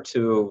 Some are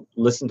to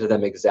listen to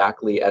them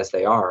exactly as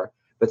they are,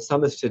 but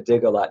some is to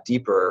dig a lot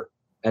deeper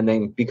and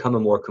then become a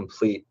more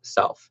complete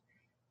self.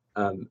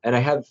 And I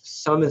have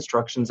some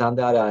instructions on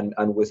that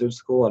on Wizard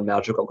School on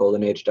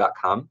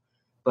magicalgoldenage.com,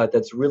 but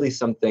that's really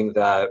something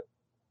that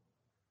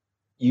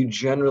you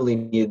generally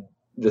need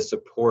the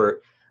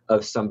support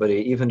of somebody,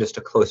 even just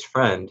a close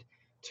friend,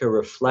 to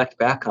reflect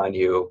back on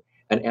you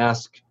and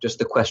ask just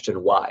the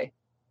question, why?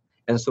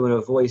 And so when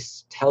a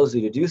voice tells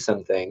you to do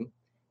something,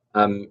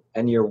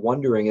 and you're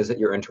wondering, is it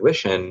your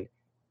intuition?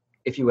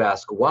 If you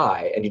ask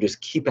why, and you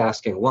just keep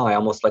asking why,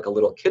 almost like a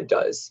little kid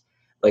does,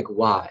 like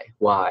why,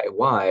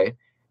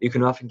 you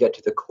can often get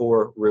to the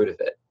core root of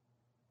it.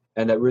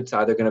 And that root's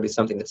either going to be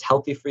something that's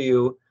healthy for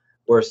you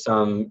or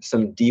some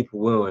deep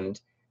wound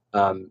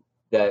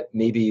that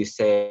maybe you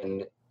say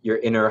in your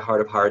inner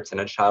heart of hearts in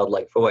a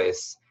childlike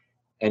voice,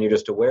 and you're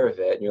just aware of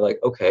it. And you're like,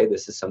 okay,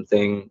 this is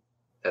something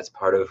that's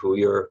part of who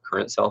your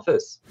current self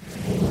is.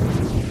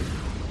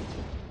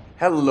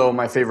 Hello,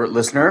 my favorite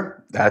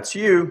listener. That's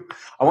you.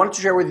 I wanted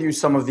to share with you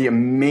some of the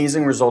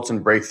amazing results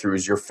and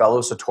breakthroughs your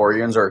fellow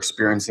Satorians are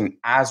experiencing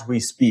as we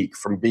speak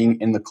from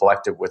being in the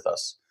collective with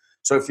us.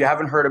 So if you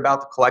haven't heard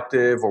about the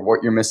collective or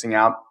what you're missing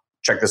out,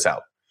 check this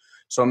out.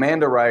 So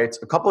Amanda writes,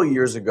 a couple of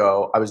years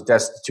ago, I was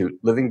destitute,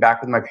 living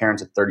back with my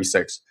parents at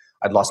 36.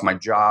 I'd lost my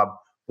job,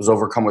 was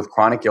overcome with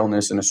chronic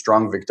illness and a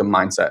strong victim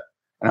mindset,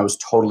 and I was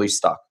totally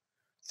stuck.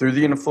 Through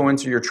the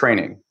influence of your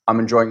training, I'm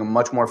enjoying a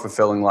much more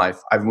fulfilling life.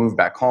 I've moved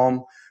back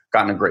home,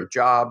 gotten a great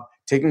job,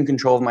 taken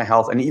control of my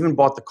health, and even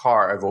bought the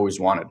car I've always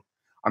wanted.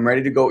 I'm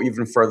ready to go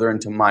even further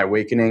into my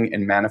awakening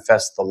and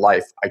manifest the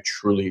life I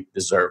truly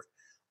deserve.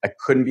 I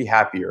couldn't be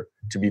happier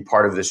to be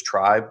part of this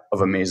tribe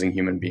of amazing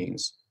human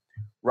beings.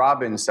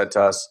 Robin said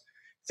to us,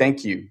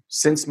 thank you.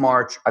 Since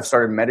March, I've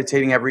started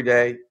meditating every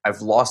day.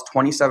 I've lost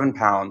 27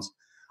 pounds.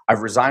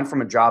 I've resigned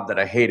from a job that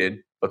I hated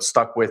but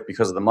stuck with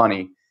because of the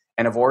money.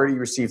 And I've already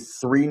received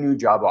 3 new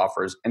job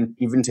offers and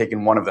even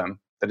taken one of them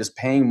that is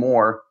paying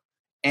more,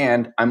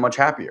 and I'm much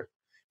happier.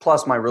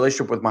 Plus, my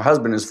relationship with my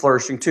husband is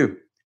flourishing too.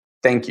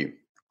 Thank you.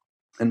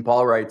 And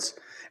Paul writes,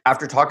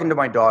 after talking to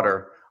my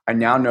daughter, I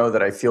now know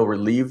that I feel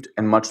relieved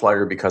and much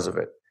lighter because of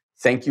it.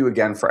 Thank you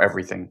again for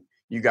everything.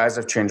 You guys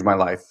have changed my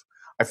life.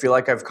 I feel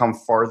like I've come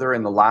farther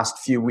in the last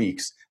few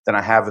weeks than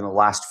I have in the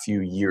last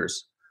few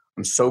years.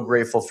 I'm so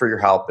grateful for your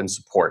help and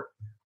support.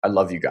 I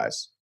love you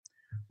guys.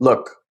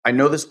 Look, I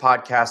know this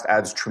podcast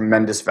adds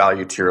tremendous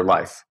value to your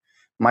life.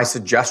 My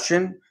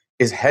suggestion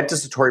is head to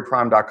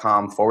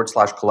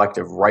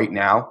satoriprime.com/collective right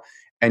now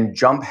and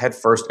jump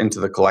headfirst into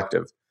the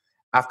collective.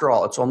 After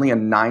all, it's only a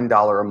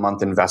 $9 a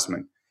month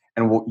investment,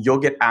 and you'll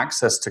get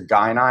access to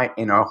Guy and I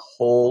in a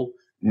whole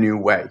new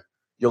way.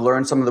 You'll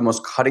learn some of the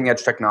most cutting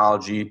edge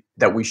technology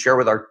that we share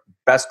with our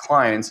best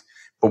clients,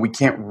 but we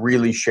can't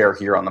really share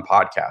here on the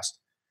podcast.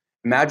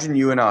 Imagine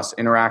you and us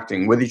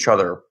interacting with each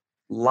other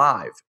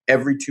live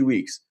every 2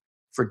 weeks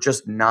for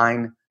just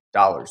 $9.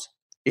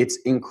 It's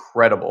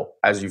incredible,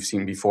 as you've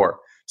seen before.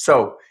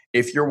 So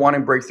if you're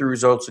wanting breakthrough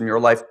results in your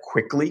life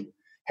quickly,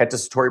 head to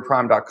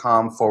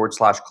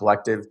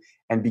satoriprime.com/collective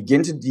and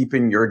begin to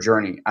deepen your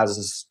journey as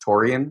a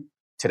Satorian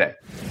today.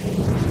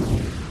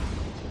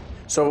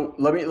 So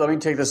let me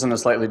take this in a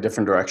slightly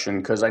different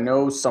direction, because I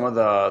know some of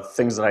the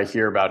things that I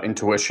hear about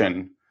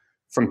intuition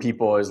from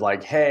people is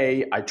like,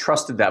 hey, I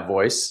trusted that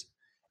voice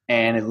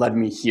and it led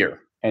me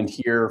here. And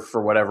here,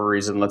 for whatever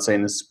reason, let's say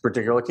in this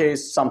particular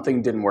case,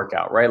 something didn't work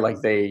out, right?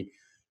 Like they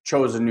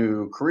chose a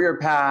new career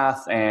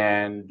path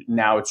and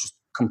now it's just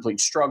complete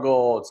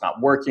struggle. It's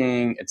not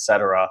working,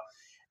 etc.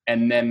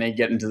 And then they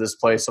get into this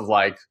place of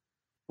like,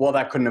 well,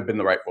 that couldn't have been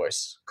the right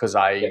voice because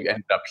I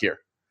ended up here.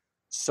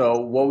 So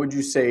what would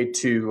you say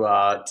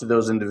to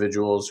those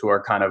individuals who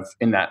are kind of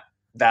in that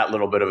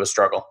little bit of a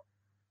struggle?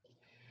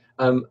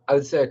 I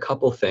would say a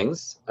couple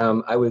things.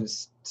 I would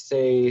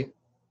say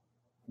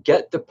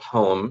get the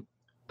poem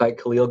by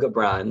Khalil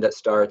Gibran that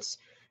starts,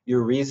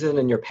 your reason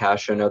and your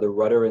passion are the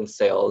rudder and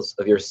sails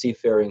of your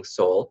seafaring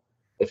soul.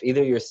 If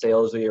either your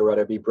sails or your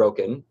rudder be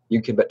broken,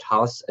 you can but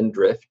toss and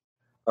drift,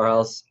 or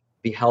else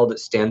be held at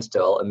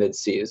standstill amid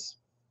seas.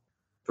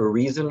 For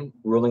reason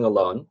ruling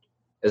alone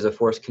is a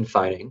force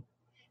confining,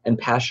 and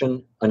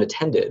passion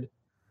unattended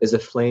is a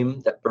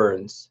flame that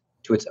burns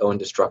to its own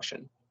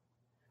destruction.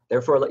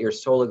 Therefore, let your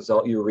soul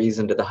exalt your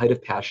reason to the height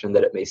of passion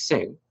that it may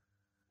sing,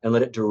 and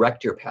let it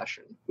direct your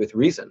passion with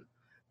reason,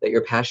 that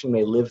your passion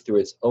may live through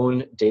its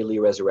own daily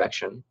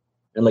resurrection,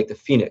 and like the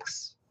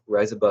phoenix,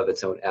 rise above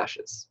its own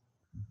ashes.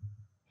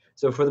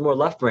 So for the more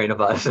left brain of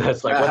us,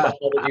 that's like, what the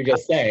hell did you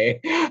just say?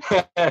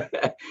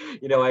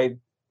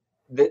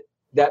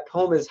 That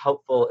poem is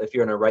helpful if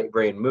you're in a right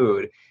brain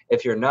mood.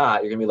 If you're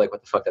not, you're gonna be like,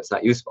 what the fuck, that's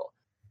not useful.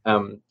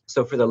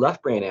 So for the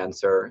left brain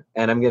answer,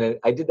 and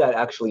I did that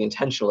actually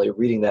intentionally,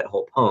 reading that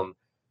whole poem.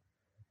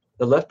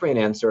 The left brain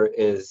answer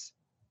is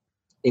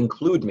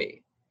include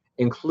me,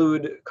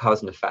 include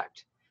cause and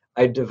effect.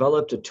 I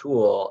developed a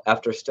tool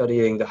after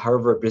studying the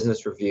Harvard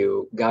Business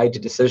Review Guide to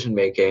Decision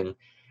Making,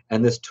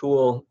 and this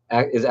tool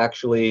is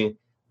actually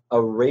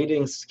a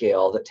rating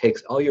scale that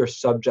takes all your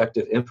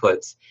subjective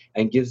inputs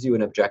and gives you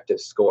an objective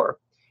score.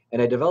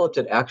 And I developed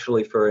it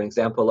actually for an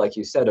example, like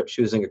you said, of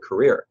choosing a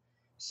career.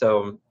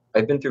 So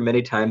I've been through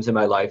many times in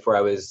my life where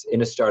I was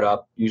in a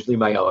startup, usually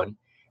my own,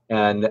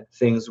 and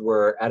things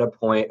were at a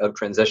point of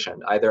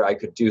transition. Either I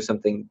could do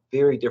something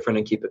very different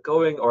and keep it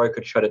going, or I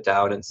could shut it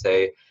down and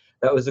say,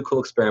 that was a cool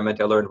experiment,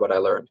 I learned what I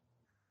learned.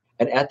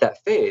 And at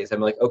that phase,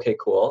 I'm like, okay,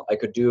 cool, I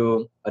could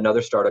do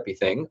another startup-y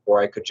thing,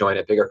 or I could join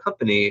a bigger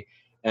company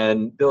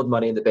and build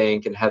money in the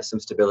bank and have some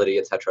stability,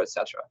 et cetera, et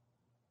cetera.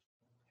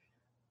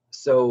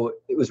 So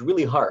it was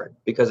really hard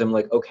because I'm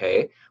like,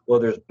 okay, well,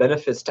 there's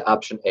benefits to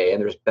option A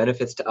and there's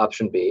benefits to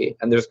option B,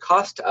 and there's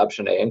cost to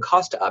option A and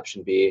cost to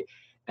option B.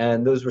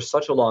 And those were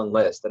such a long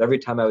list that every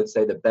time I would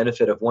say the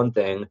benefit of one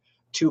thing,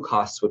 2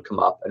 costs would come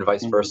up and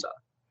vice versa.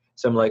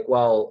 So I'm like,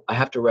 well, I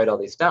have to write all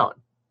these down.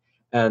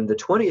 And the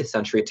 20th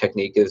century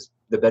technique is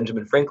the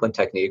Benjamin Franklin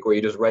technique, where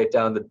you just write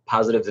down the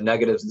positives and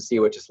negatives and see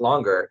which is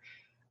longer.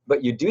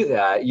 But you do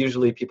that,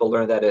 usually people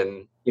learn that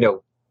in,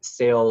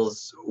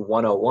 sales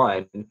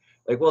 101.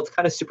 Like, well, it's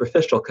kind of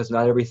superficial because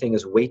not everything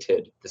is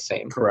weighted the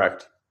same.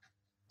 Correct.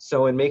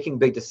 So in making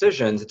big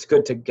decisions, it's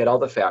good to get all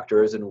the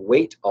factors and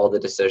weight all the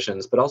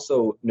decisions, but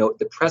also note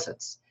the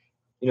presence.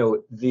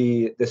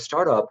 The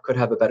startup could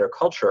have a better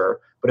culture,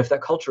 but if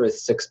that culture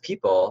is 6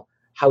 people,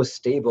 how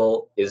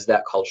stable is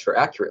that culture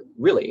accurate,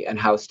 really? And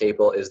how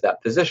stable is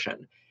that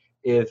position?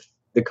 If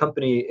the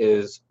company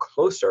is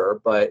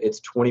closer, but it's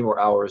 20 more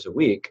hours a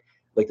week,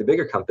 like the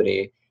bigger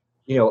company,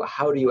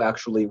 how do you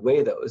actually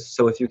weigh those?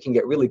 So if you can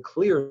get really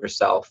clear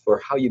yourself for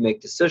how you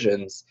make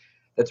decisions,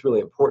 that's really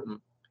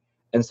important.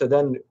 And so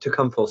then to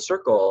come full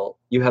circle,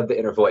 you have the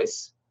inner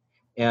voice.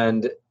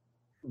 And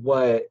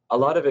what a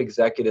lot of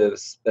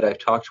executives that I've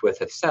talked with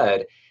have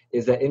said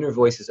is that inner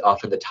voice is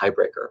often the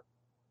tiebreaker.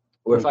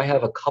 Or if I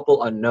have a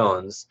couple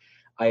unknowns,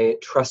 I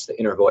trust the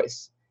inner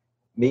voice.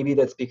 Maybe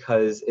that's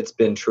because it's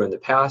been true in the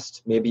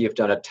past. Maybe you've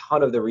done a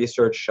ton of the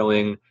research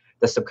showing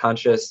the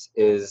subconscious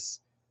is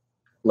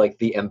like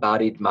the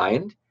embodied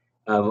mind,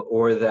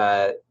 or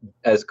that,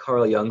 as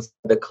Carl Jung said,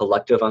 the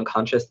collective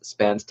unconscious that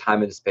spans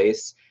time and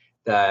space,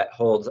 that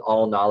holds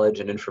all knowledge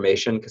and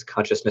information, because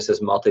consciousness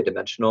is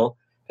multidimensional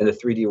and the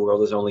 3D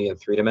world is only in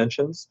 3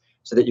 dimensions,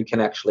 so that you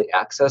can actually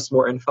access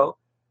more info.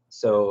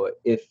 So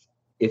if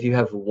you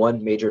have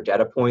one major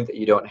data point that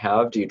you don't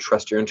have, do you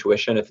trust your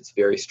intuition if it's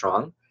very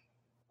strong?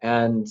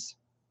 And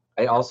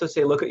I also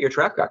say, look at your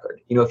track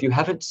record. If you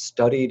haven't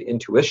studied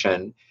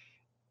intuition,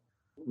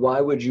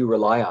 why would you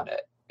rely on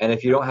it? And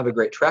if you don't have a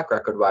great track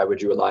record, why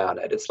would you rely on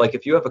it? It's like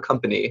if you have a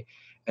company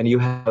and you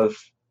have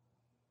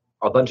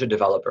a bunch of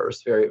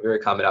developers, very, very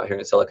common out here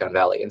in Silicon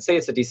Valley, and say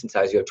it's a decent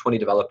size, you have 20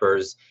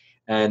 developers,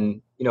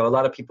 and a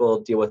lot of people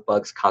deal with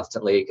bugs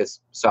constantly because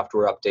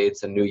software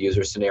updates and new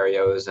user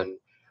scenarios and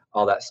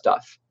all that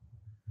stuff.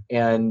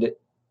 And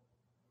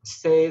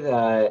say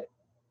that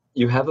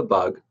you have a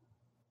bug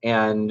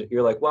and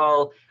you're like,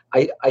 well,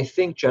 I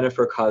think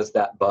Jennifer caused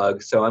that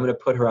bug, so I'm going to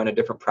put her on a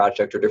different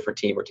project or different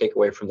team or take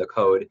away from the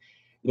code.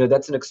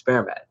 That's an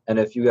experiment. And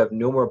if you have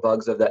no more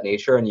bugs of that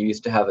nature and you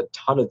used to have a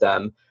ton of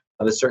them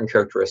of a certain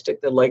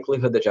characteristic, the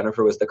likelihood that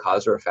Jennifer was the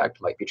cause or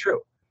effect might be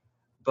true.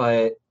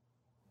 But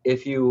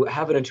if you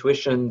have an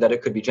intuition that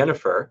it could be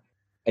Jennifer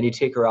and you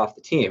take her off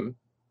the team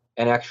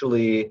and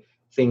actually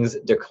things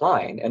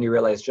decline and you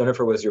realize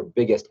Jennifer was your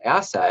biggest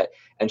asset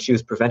and she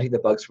was preventing the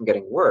bugs from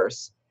getting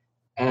worse,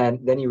 and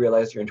then you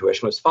realize your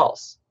intuition was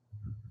false.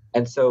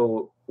 And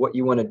so what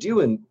you want to do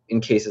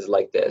in cases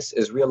like this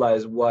is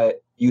realize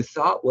what you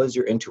thought was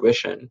your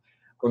intuition,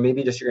 or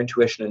maybe just your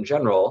intuition in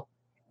general,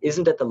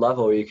 isn't at the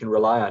level where you can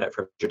rely on it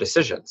for your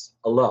decisions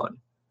alone.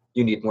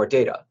 You need more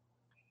data.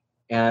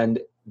 And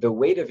the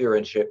weight of your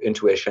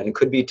intuition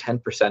could be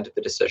 10% of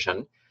the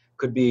decision,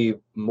 could be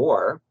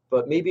more,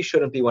 but maybe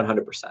shouldn't be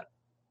 100%.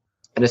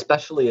 And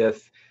especially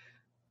if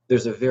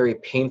there's a very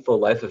painful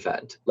life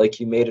event, like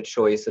you made a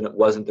choice and it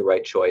wasn't the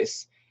right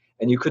choice,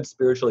 and you could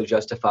spiritually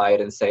justify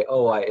it and say,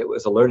 it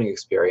was a learning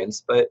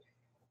experience, but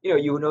where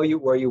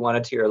you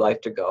wanted your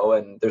life to go,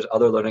 and there's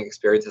other learning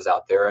experiences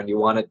out there, and you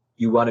want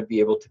to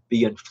be able to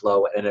be in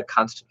flow and in a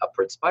constant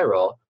upward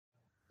spiral.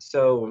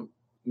 So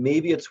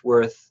maybe it's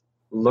worth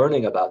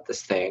learning about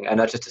this thing and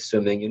not just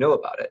assuming you know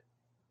about it.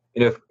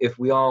 If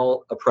we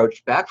all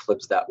approached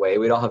backflips that way,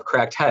 we'd all have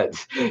cracked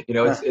heads.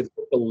 It's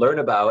good to learn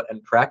about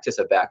and practice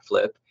a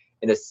backflip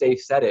in a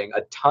safe setting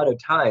a ton of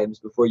times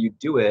before you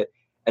do it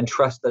and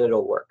trust that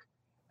it'll work.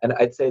 And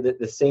I'd say that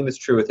the same is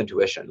true with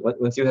intuition.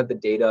 Once you have the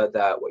data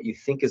that what you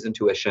think is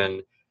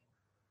intuition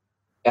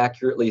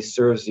accurately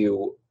serves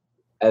you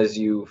as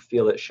you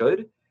feel it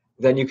should,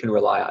 then you can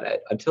rely on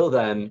it. Until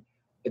then,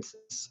 it's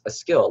a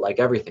skill like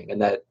everything.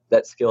 And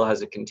that skill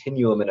has a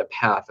continuum and a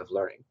path of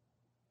learning.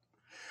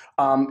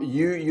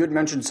 You had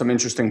mentioned some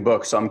interesting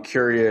books. So I'm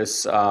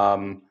curious, are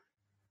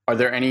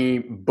there any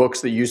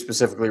books that you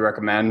specifically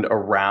recommend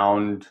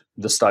around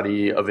the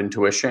study of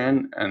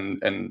intuition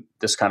and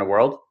this kind of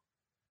world?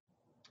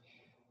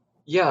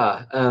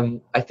 Yeah,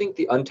 I think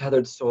The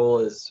Untethered Soul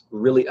is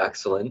really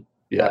excellent.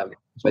 Yeah, I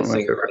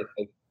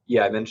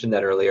mentioned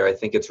that earlier. I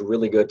think it's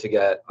really good to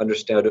get to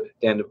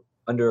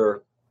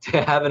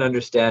have an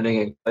understanding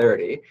and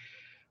clarity.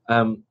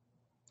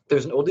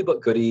 There's an oldie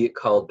but goodie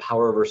called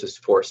Power versus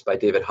Force by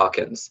David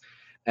Hawkins,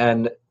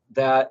 and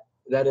that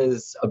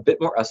is a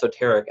bit more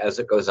esoteric as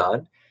it goes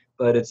on,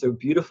 but it's a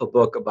beautiful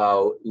book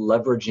about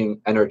leveraging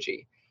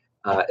energy.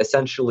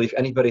 Essentially, if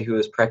anybody who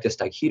has practiced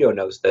Aikido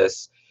knows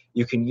this,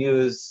 you can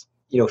use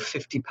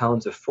 50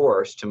 pounds of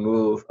force to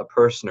move a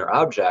person or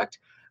object,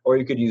 or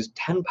you could use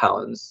 10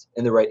 pounds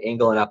in the right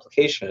angle and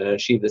application and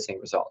achieve the same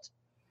result.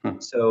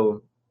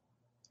 So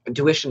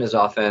intuition is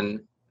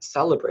often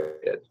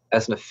celebrated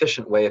as an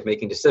efficient way of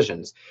making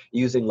decisions,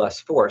 using less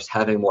force,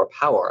 having more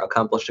power,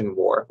 accomplishing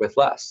more with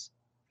less.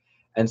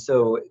 And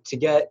so to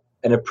get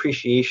an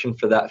appreciation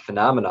for that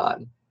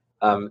phenomenon,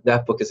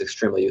 that book is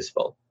extremely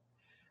useful.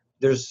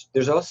 There's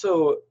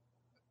also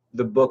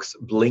the books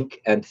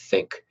Blink and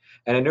Think.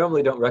 And I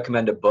normally don't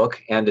recommend a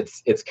book and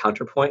its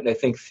counterpoint. And I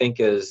think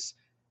Think is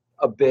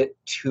a bit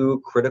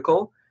too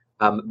critical,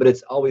 but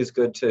it's always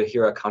good to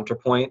hear a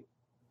counterpoint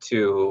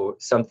to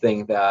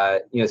something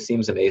that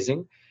seems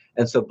amazing.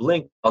 And so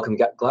Blink, Malcolm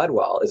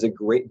Gladwell, is a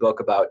great book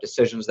about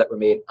decisions that were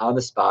made on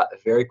the spot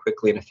very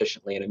quickly and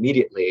efficiently and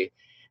immediately.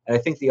 And I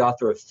think the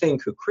author of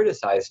Think, who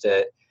criticized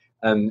it,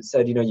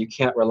 said, you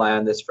can't rely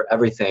on this for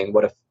everything.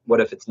 What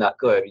if it's not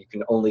good? You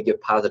can only give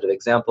positive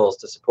examples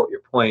to support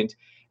your point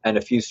and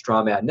a few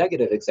straw man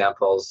negative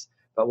examples.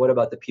 But what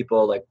about the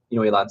people like,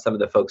 Elon, some of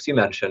the folks you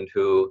mentioned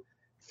who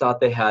thought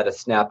they had a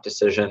snap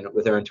decision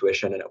with their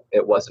intuition, and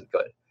it wasn't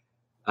good.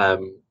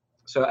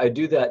 So I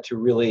do that to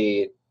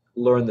really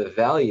learn the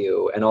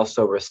value and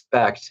also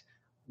respect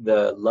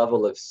the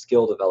level of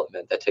skill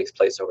development that takes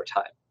place over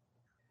time.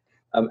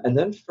 And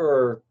then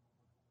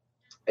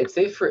I'd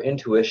say for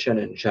intuition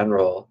in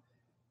general,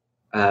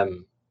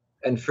 and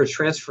for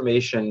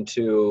transformation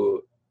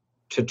to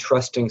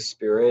trusting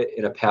spirit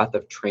in a path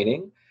of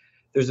training,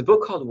 there's a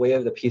book called Way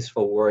of the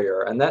Peaceful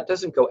Warrior, and that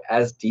doesn't go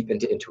as deep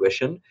into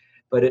intuition,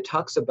 but it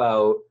talks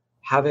about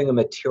having a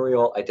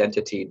material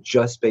identity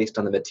just based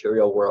on the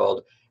material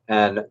world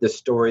and the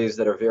stories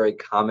that are very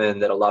common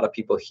that a lot of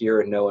people hear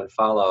and know and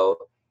follow,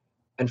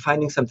 and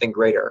finding something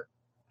greater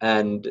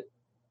and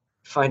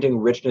finding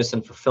richness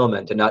and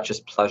fulfillment and not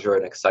just pleasure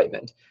and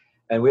excitement.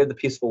 And Way of the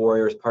Peaceful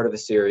Warrior is part of a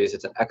series.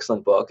 It's an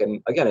excellent book.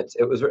 And again,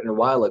 it was written a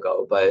while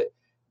ago, but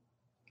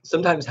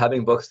sometimes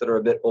having books that are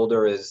a bit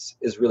older is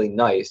really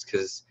nice,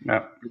 because you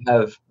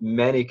have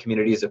many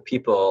communities of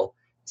people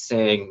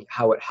saying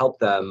how it helped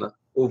them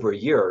over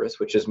years,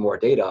 which is more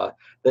data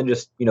than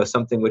just,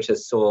 something which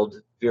has sold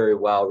very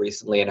well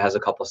recently and has a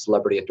couple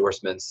celebrity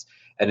endorsements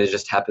and it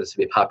just happens to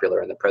be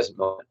popular in the present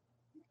moment.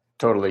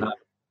 Totally.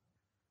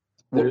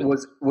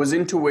 Was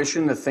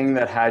intuition the thing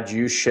that had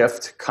you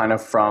shift kind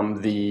of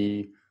from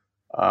the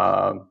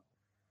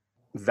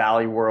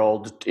valley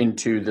world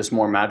into this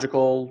more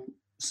magical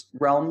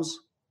realms?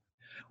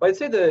 Well,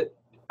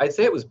 I'd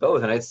say it was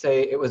both, and I'd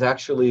say it was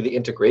actually the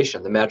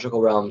integration. The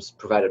magical realms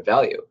provided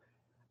value.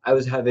 I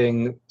was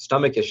having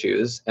stomach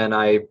issues, and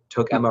I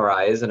took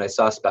MRIs, and I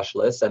saw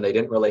specialists, and they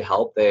didn't really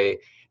help. They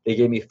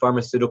gave me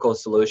pharmaceutical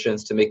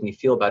solutions to make me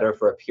feel better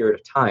for a period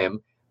of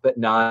time, but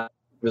not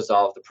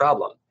resolve the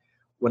problem.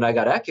 When I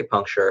got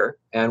acupuncture,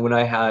 and when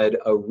I had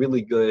a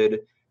really good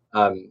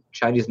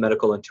Chinese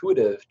medical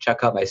intuitive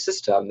check out my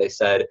system, they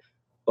said,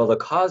 well, the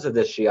cause of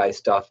this GI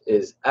stuff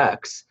is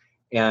X,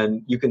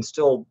 and you can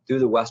still do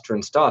the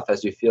Western stuff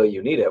as you feel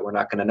you need it. We're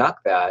not going to knock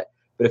that.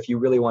 But if you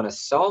really want to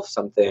solve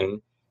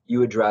something,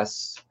 you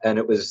address, and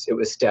it was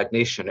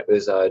stagnation. It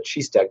was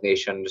chi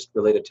stagnation, just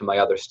related to my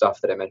other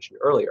stuff that I mentioned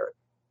earlier.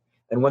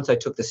 And once I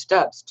took the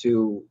steps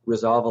to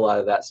resolve a lot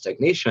of that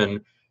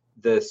stagnation,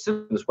 the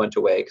symptoms went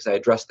away because I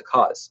addressed the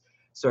cause.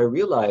 So I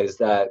realized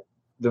that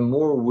the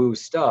more woo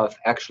stuff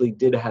actually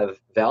did have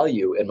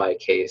value in my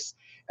case,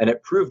 and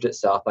it proved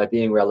itself by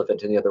being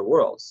relevant in the other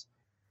worlds.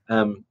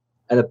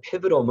 And a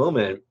pivotal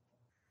moment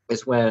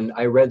is when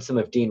I read some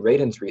of Dean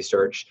Radin's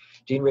research.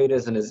 Dean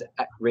Radin is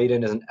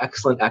an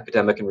excellent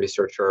academic and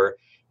researcher,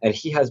 and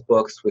he has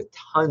books with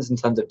tons and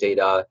tons of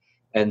data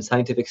and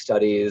scientific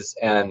studies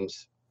and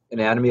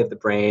anatomy of the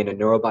brain and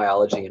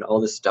neurobiology and all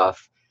this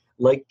stuff.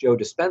 Like Joe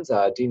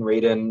Dispenza, Dean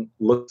Radin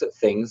looks at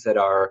things that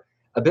are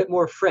a bit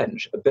more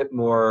fringe, a bit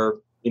more,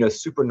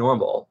 super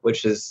normal,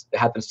 which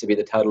happens to be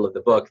the title of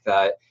the book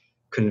that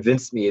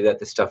convinced me that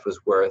this stuff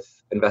was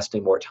worth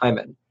investing more time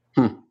in.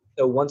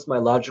 So once my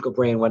logical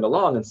brain went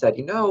along and said,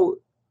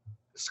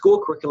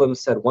 school curriculum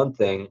said one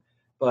thing,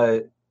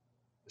 but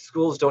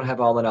schools don't have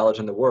all the knowledge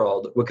in the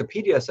world.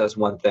 Wikipedia says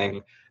one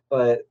thing,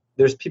 but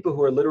there's people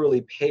who are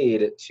literally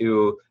paid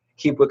to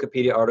keep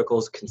Wikipedia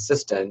articles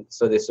consistent,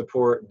 so they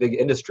support big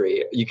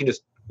industry. You can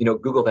just,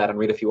 Google that and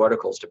read a few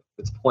articles to prove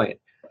its point.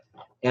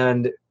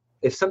 And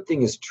if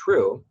something is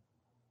true,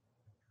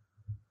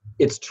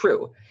 it's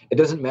true. It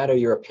doesn't matter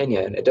your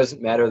opinion. It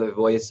doesn't matter the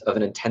voice of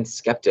an intense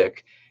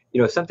skeptic.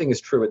 If something is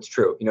true, it's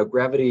true.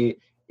 Gravity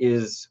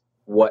is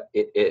what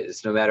it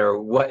is, no matter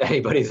what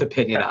anybody's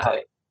opinion on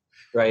it,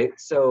 right?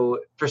 So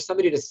for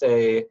somebody to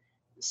say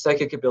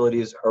psychic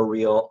abilities are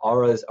real,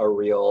 auras are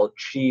real,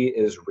 chi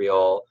is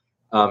real,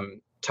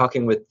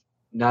 talking with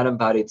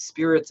non-embodied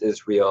spirits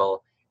is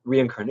real,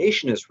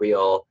 reincarnation is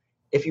real,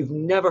 if you've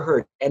never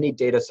heard any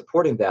data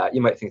supporting that,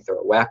 you might think they're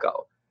a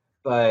wacko.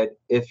 But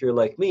if you're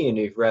like me and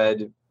you've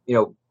read,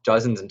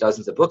 dozens and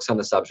dozens of books on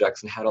the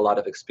subjects and had a lot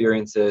of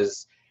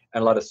experiences,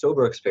 and a lot of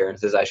sober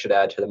experiences, I should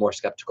add, to the more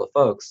skeptical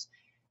folks,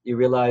 you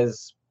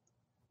realize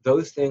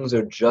those things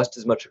are just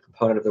as much a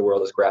component of the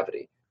world as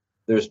gravity.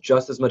 There's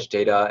just as much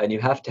data, and you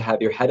have to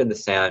have your head in the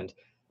sand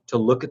to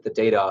look at the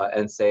data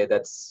and say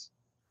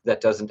that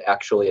doesn't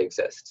actually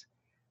exist.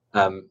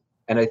 And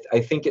I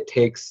think it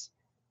takes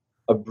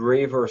a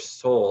braver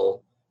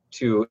soul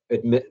to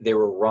admit they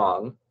were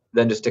wrong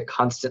than just to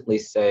constantly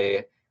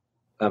say,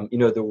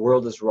 the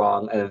world is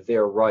wrong and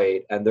they're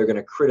right, and they're going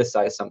to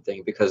criticize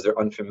something because they're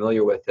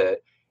unfamiliar with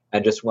it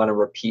and just want to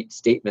repeat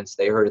statements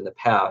they heard in the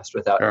past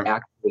without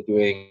actually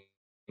doing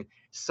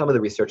some of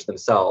the research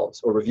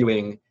themselves or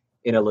reviewing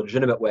in a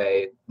legitimate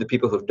way the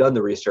people who've done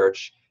the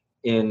research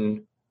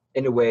in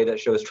a way that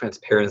shows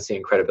transparency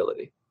and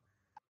credibility.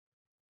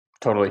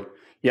 Totally.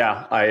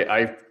 Yeah,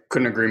 I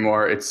couldn't agree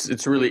more.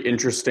 It's really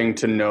interesting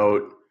to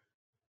note,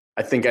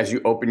 I think, as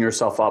you open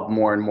yourself up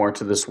more and more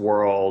to this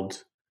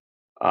world,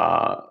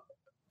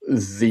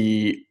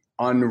 the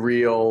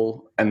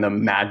unreal and the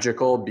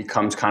magical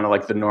becomes kind of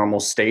like the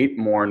normal state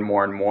more and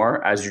more and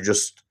more as you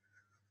just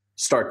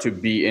start to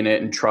be in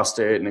it and trust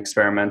it and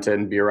experiment it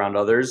and be around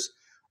others.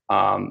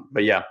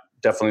 But yeah,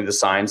 definitely the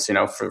science,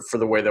 for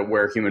the way that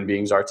where human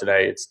beings are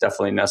today. It's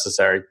definitely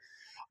necessary.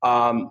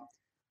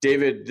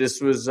 David,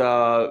 this was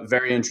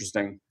very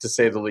interesting, to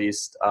say the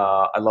least.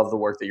 I love the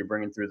work that you're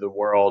bringing through the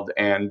world.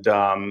 And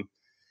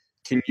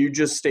can you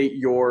just state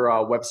your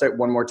website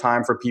one more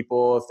time for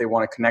people if they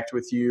want to connect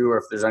with you, or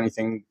if there's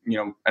anything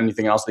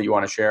else that you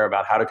want to share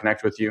about how to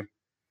connect with you?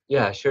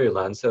 Yeah, sure,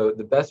 Elon. So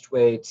the best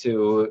way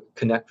to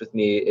connect with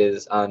me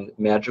is on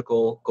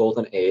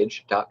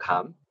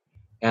magicalgoldenage.com.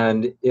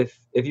 And if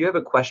you have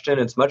a question,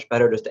 it's much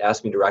better just to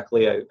ask me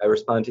directly. I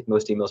respond to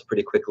most emails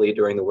pretty quickly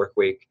during the work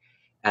week,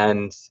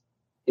 and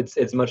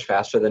it's much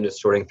faster than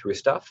just sorting through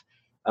stuff.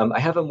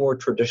 I have a more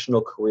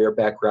traditional career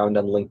background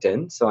on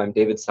LinkedIn, so I'm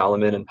David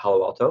Solomon in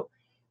Palo Alto.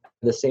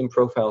 The same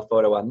profile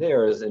photo on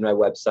there is in my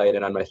website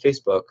and on my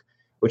Facebook,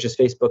 which is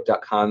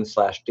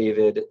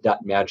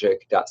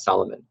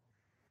facebook.com/david.magic.solomon.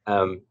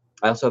 I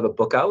also have a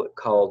book out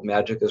called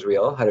Magic is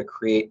Real: How to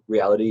Create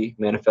Reality,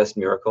 Manifest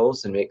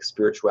Miracles, and Make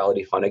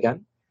Spirituality Fun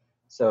Again.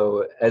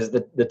 So as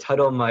the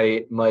title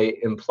might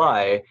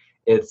imply,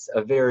 it's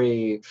a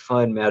very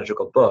fun,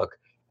 magical book,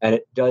 and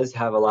it does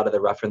have a lot of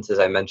the references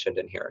I mentioned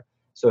in here.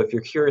 So if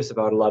you're curious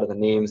about a lot of the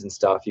names and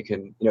stuff, you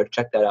can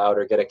check that out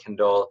or get a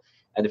Kindle.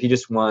 And if you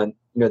just want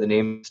the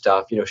name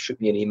stuff,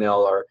 shoot me an email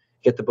or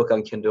get the book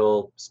on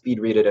Kindle, speed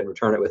read it, and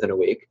return it within a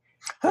week.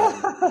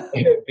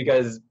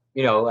 Because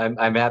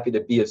I'm happy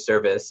to be of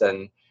service,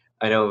 and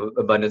I know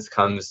abundance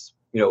comes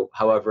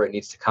however it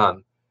needs to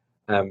come.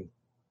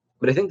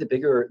 But I think the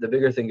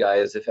bigger thing,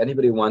 guys, if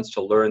anybody wants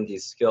to learn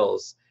these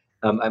skills,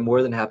 I'm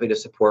more than happy to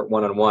support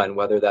one-on-one,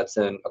 whether that's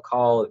in a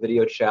call, a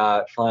video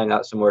chat, flying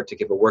out somewhere to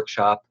give a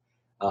workshop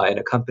in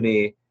a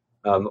company,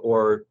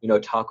 or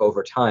talk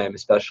over time,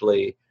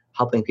 especially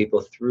helping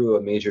people through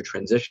a major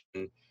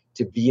transition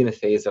to be in a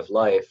phase of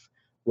life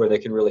where they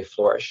can really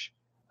flourish.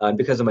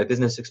 Because of my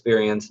business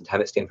experience and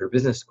time at Stanford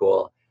Business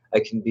School,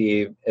 I can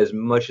be as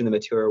much in the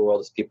material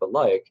world as people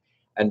like.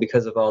 And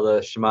because of all the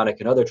shamanic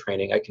and other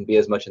training, I can be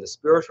as much in the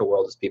spiritual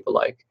world as people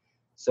like.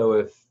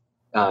 So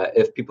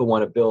if people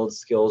want to build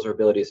skills or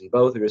abilities in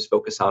both, or just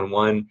focus on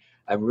one,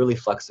 I'm really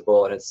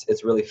flexible, and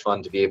it's really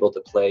fun to be able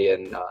to play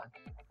in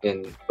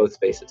both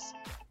spaces.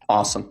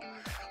 Awesome.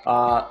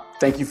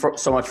 Thank you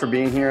so much for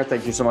being here.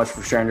 Thank you so much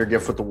for sharing your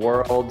gift with the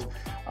world.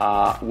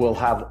 We'll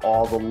have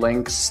all the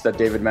links that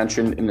David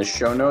mentioned in the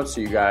show notes.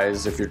 So you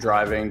guys, if you're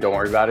driving, don't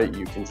worry about it.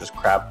 You can just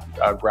grab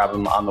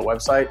them on the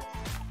website.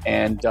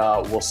 And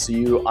we'll see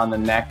you on the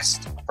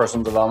next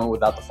Personal Development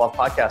Without the Fluff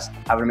podcast.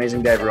 Have an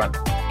amazing day, everyone.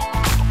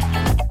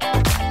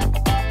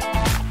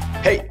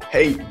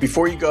 Hey,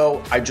 before you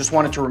go, I just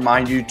wanted to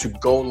remind you to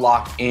go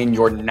lock in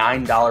your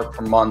 $9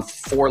 per month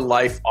for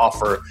life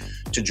offer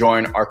to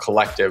join our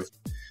collective.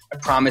 I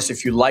promise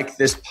if you like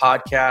this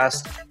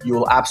podcast, you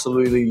will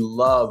absolutely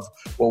love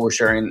what we're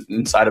sharing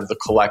inside of the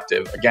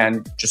collective.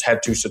 Again, just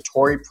head to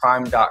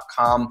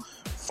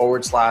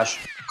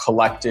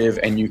satoriprime.com/collective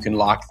and you can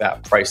lock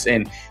that price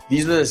in.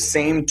 These are the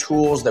same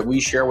tools that we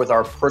share with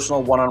our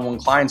personal one-on-one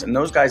clients, and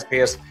those guys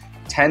pay us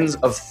tens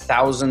of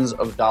thousands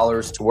of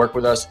dollars to work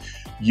with us.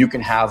 You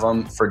can have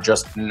them for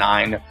just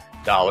 $9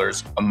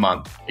 a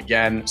month.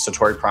 Again,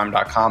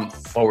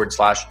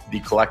 satoriprime.com/the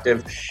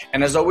collective.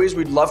 And as always,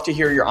 we'd love to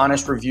hear your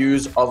honest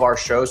reviews of our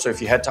show. So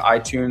if you head to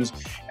iTunes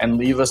and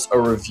leave us a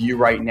review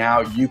right now,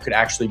 you could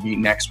actually be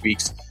next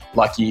week's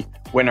lucky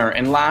winner.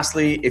 And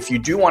lastly, if you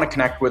do want to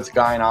connect with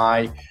Guy and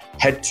I,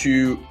 head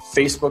to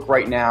Facebook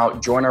right now,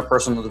 join our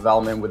Personal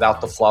Development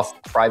Without the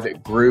Fluff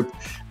private group,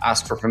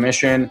 ask for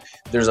permission.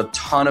 There's a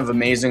ton of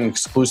amazing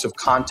exclusive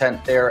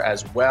content there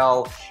as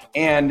well.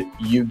 And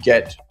you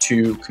get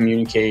to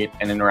communicate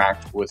and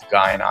interact with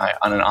Guy and I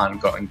on an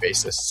ongoing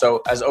basis.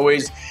 So as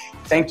always,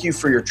 thank you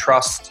for your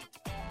trust,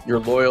 your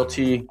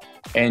loyalty,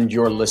 and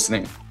your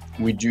listening.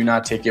 We do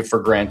not take it for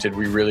granted.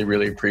 We really,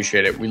 really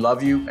appreciate it. We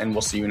love you, and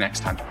we'll see you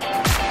next time.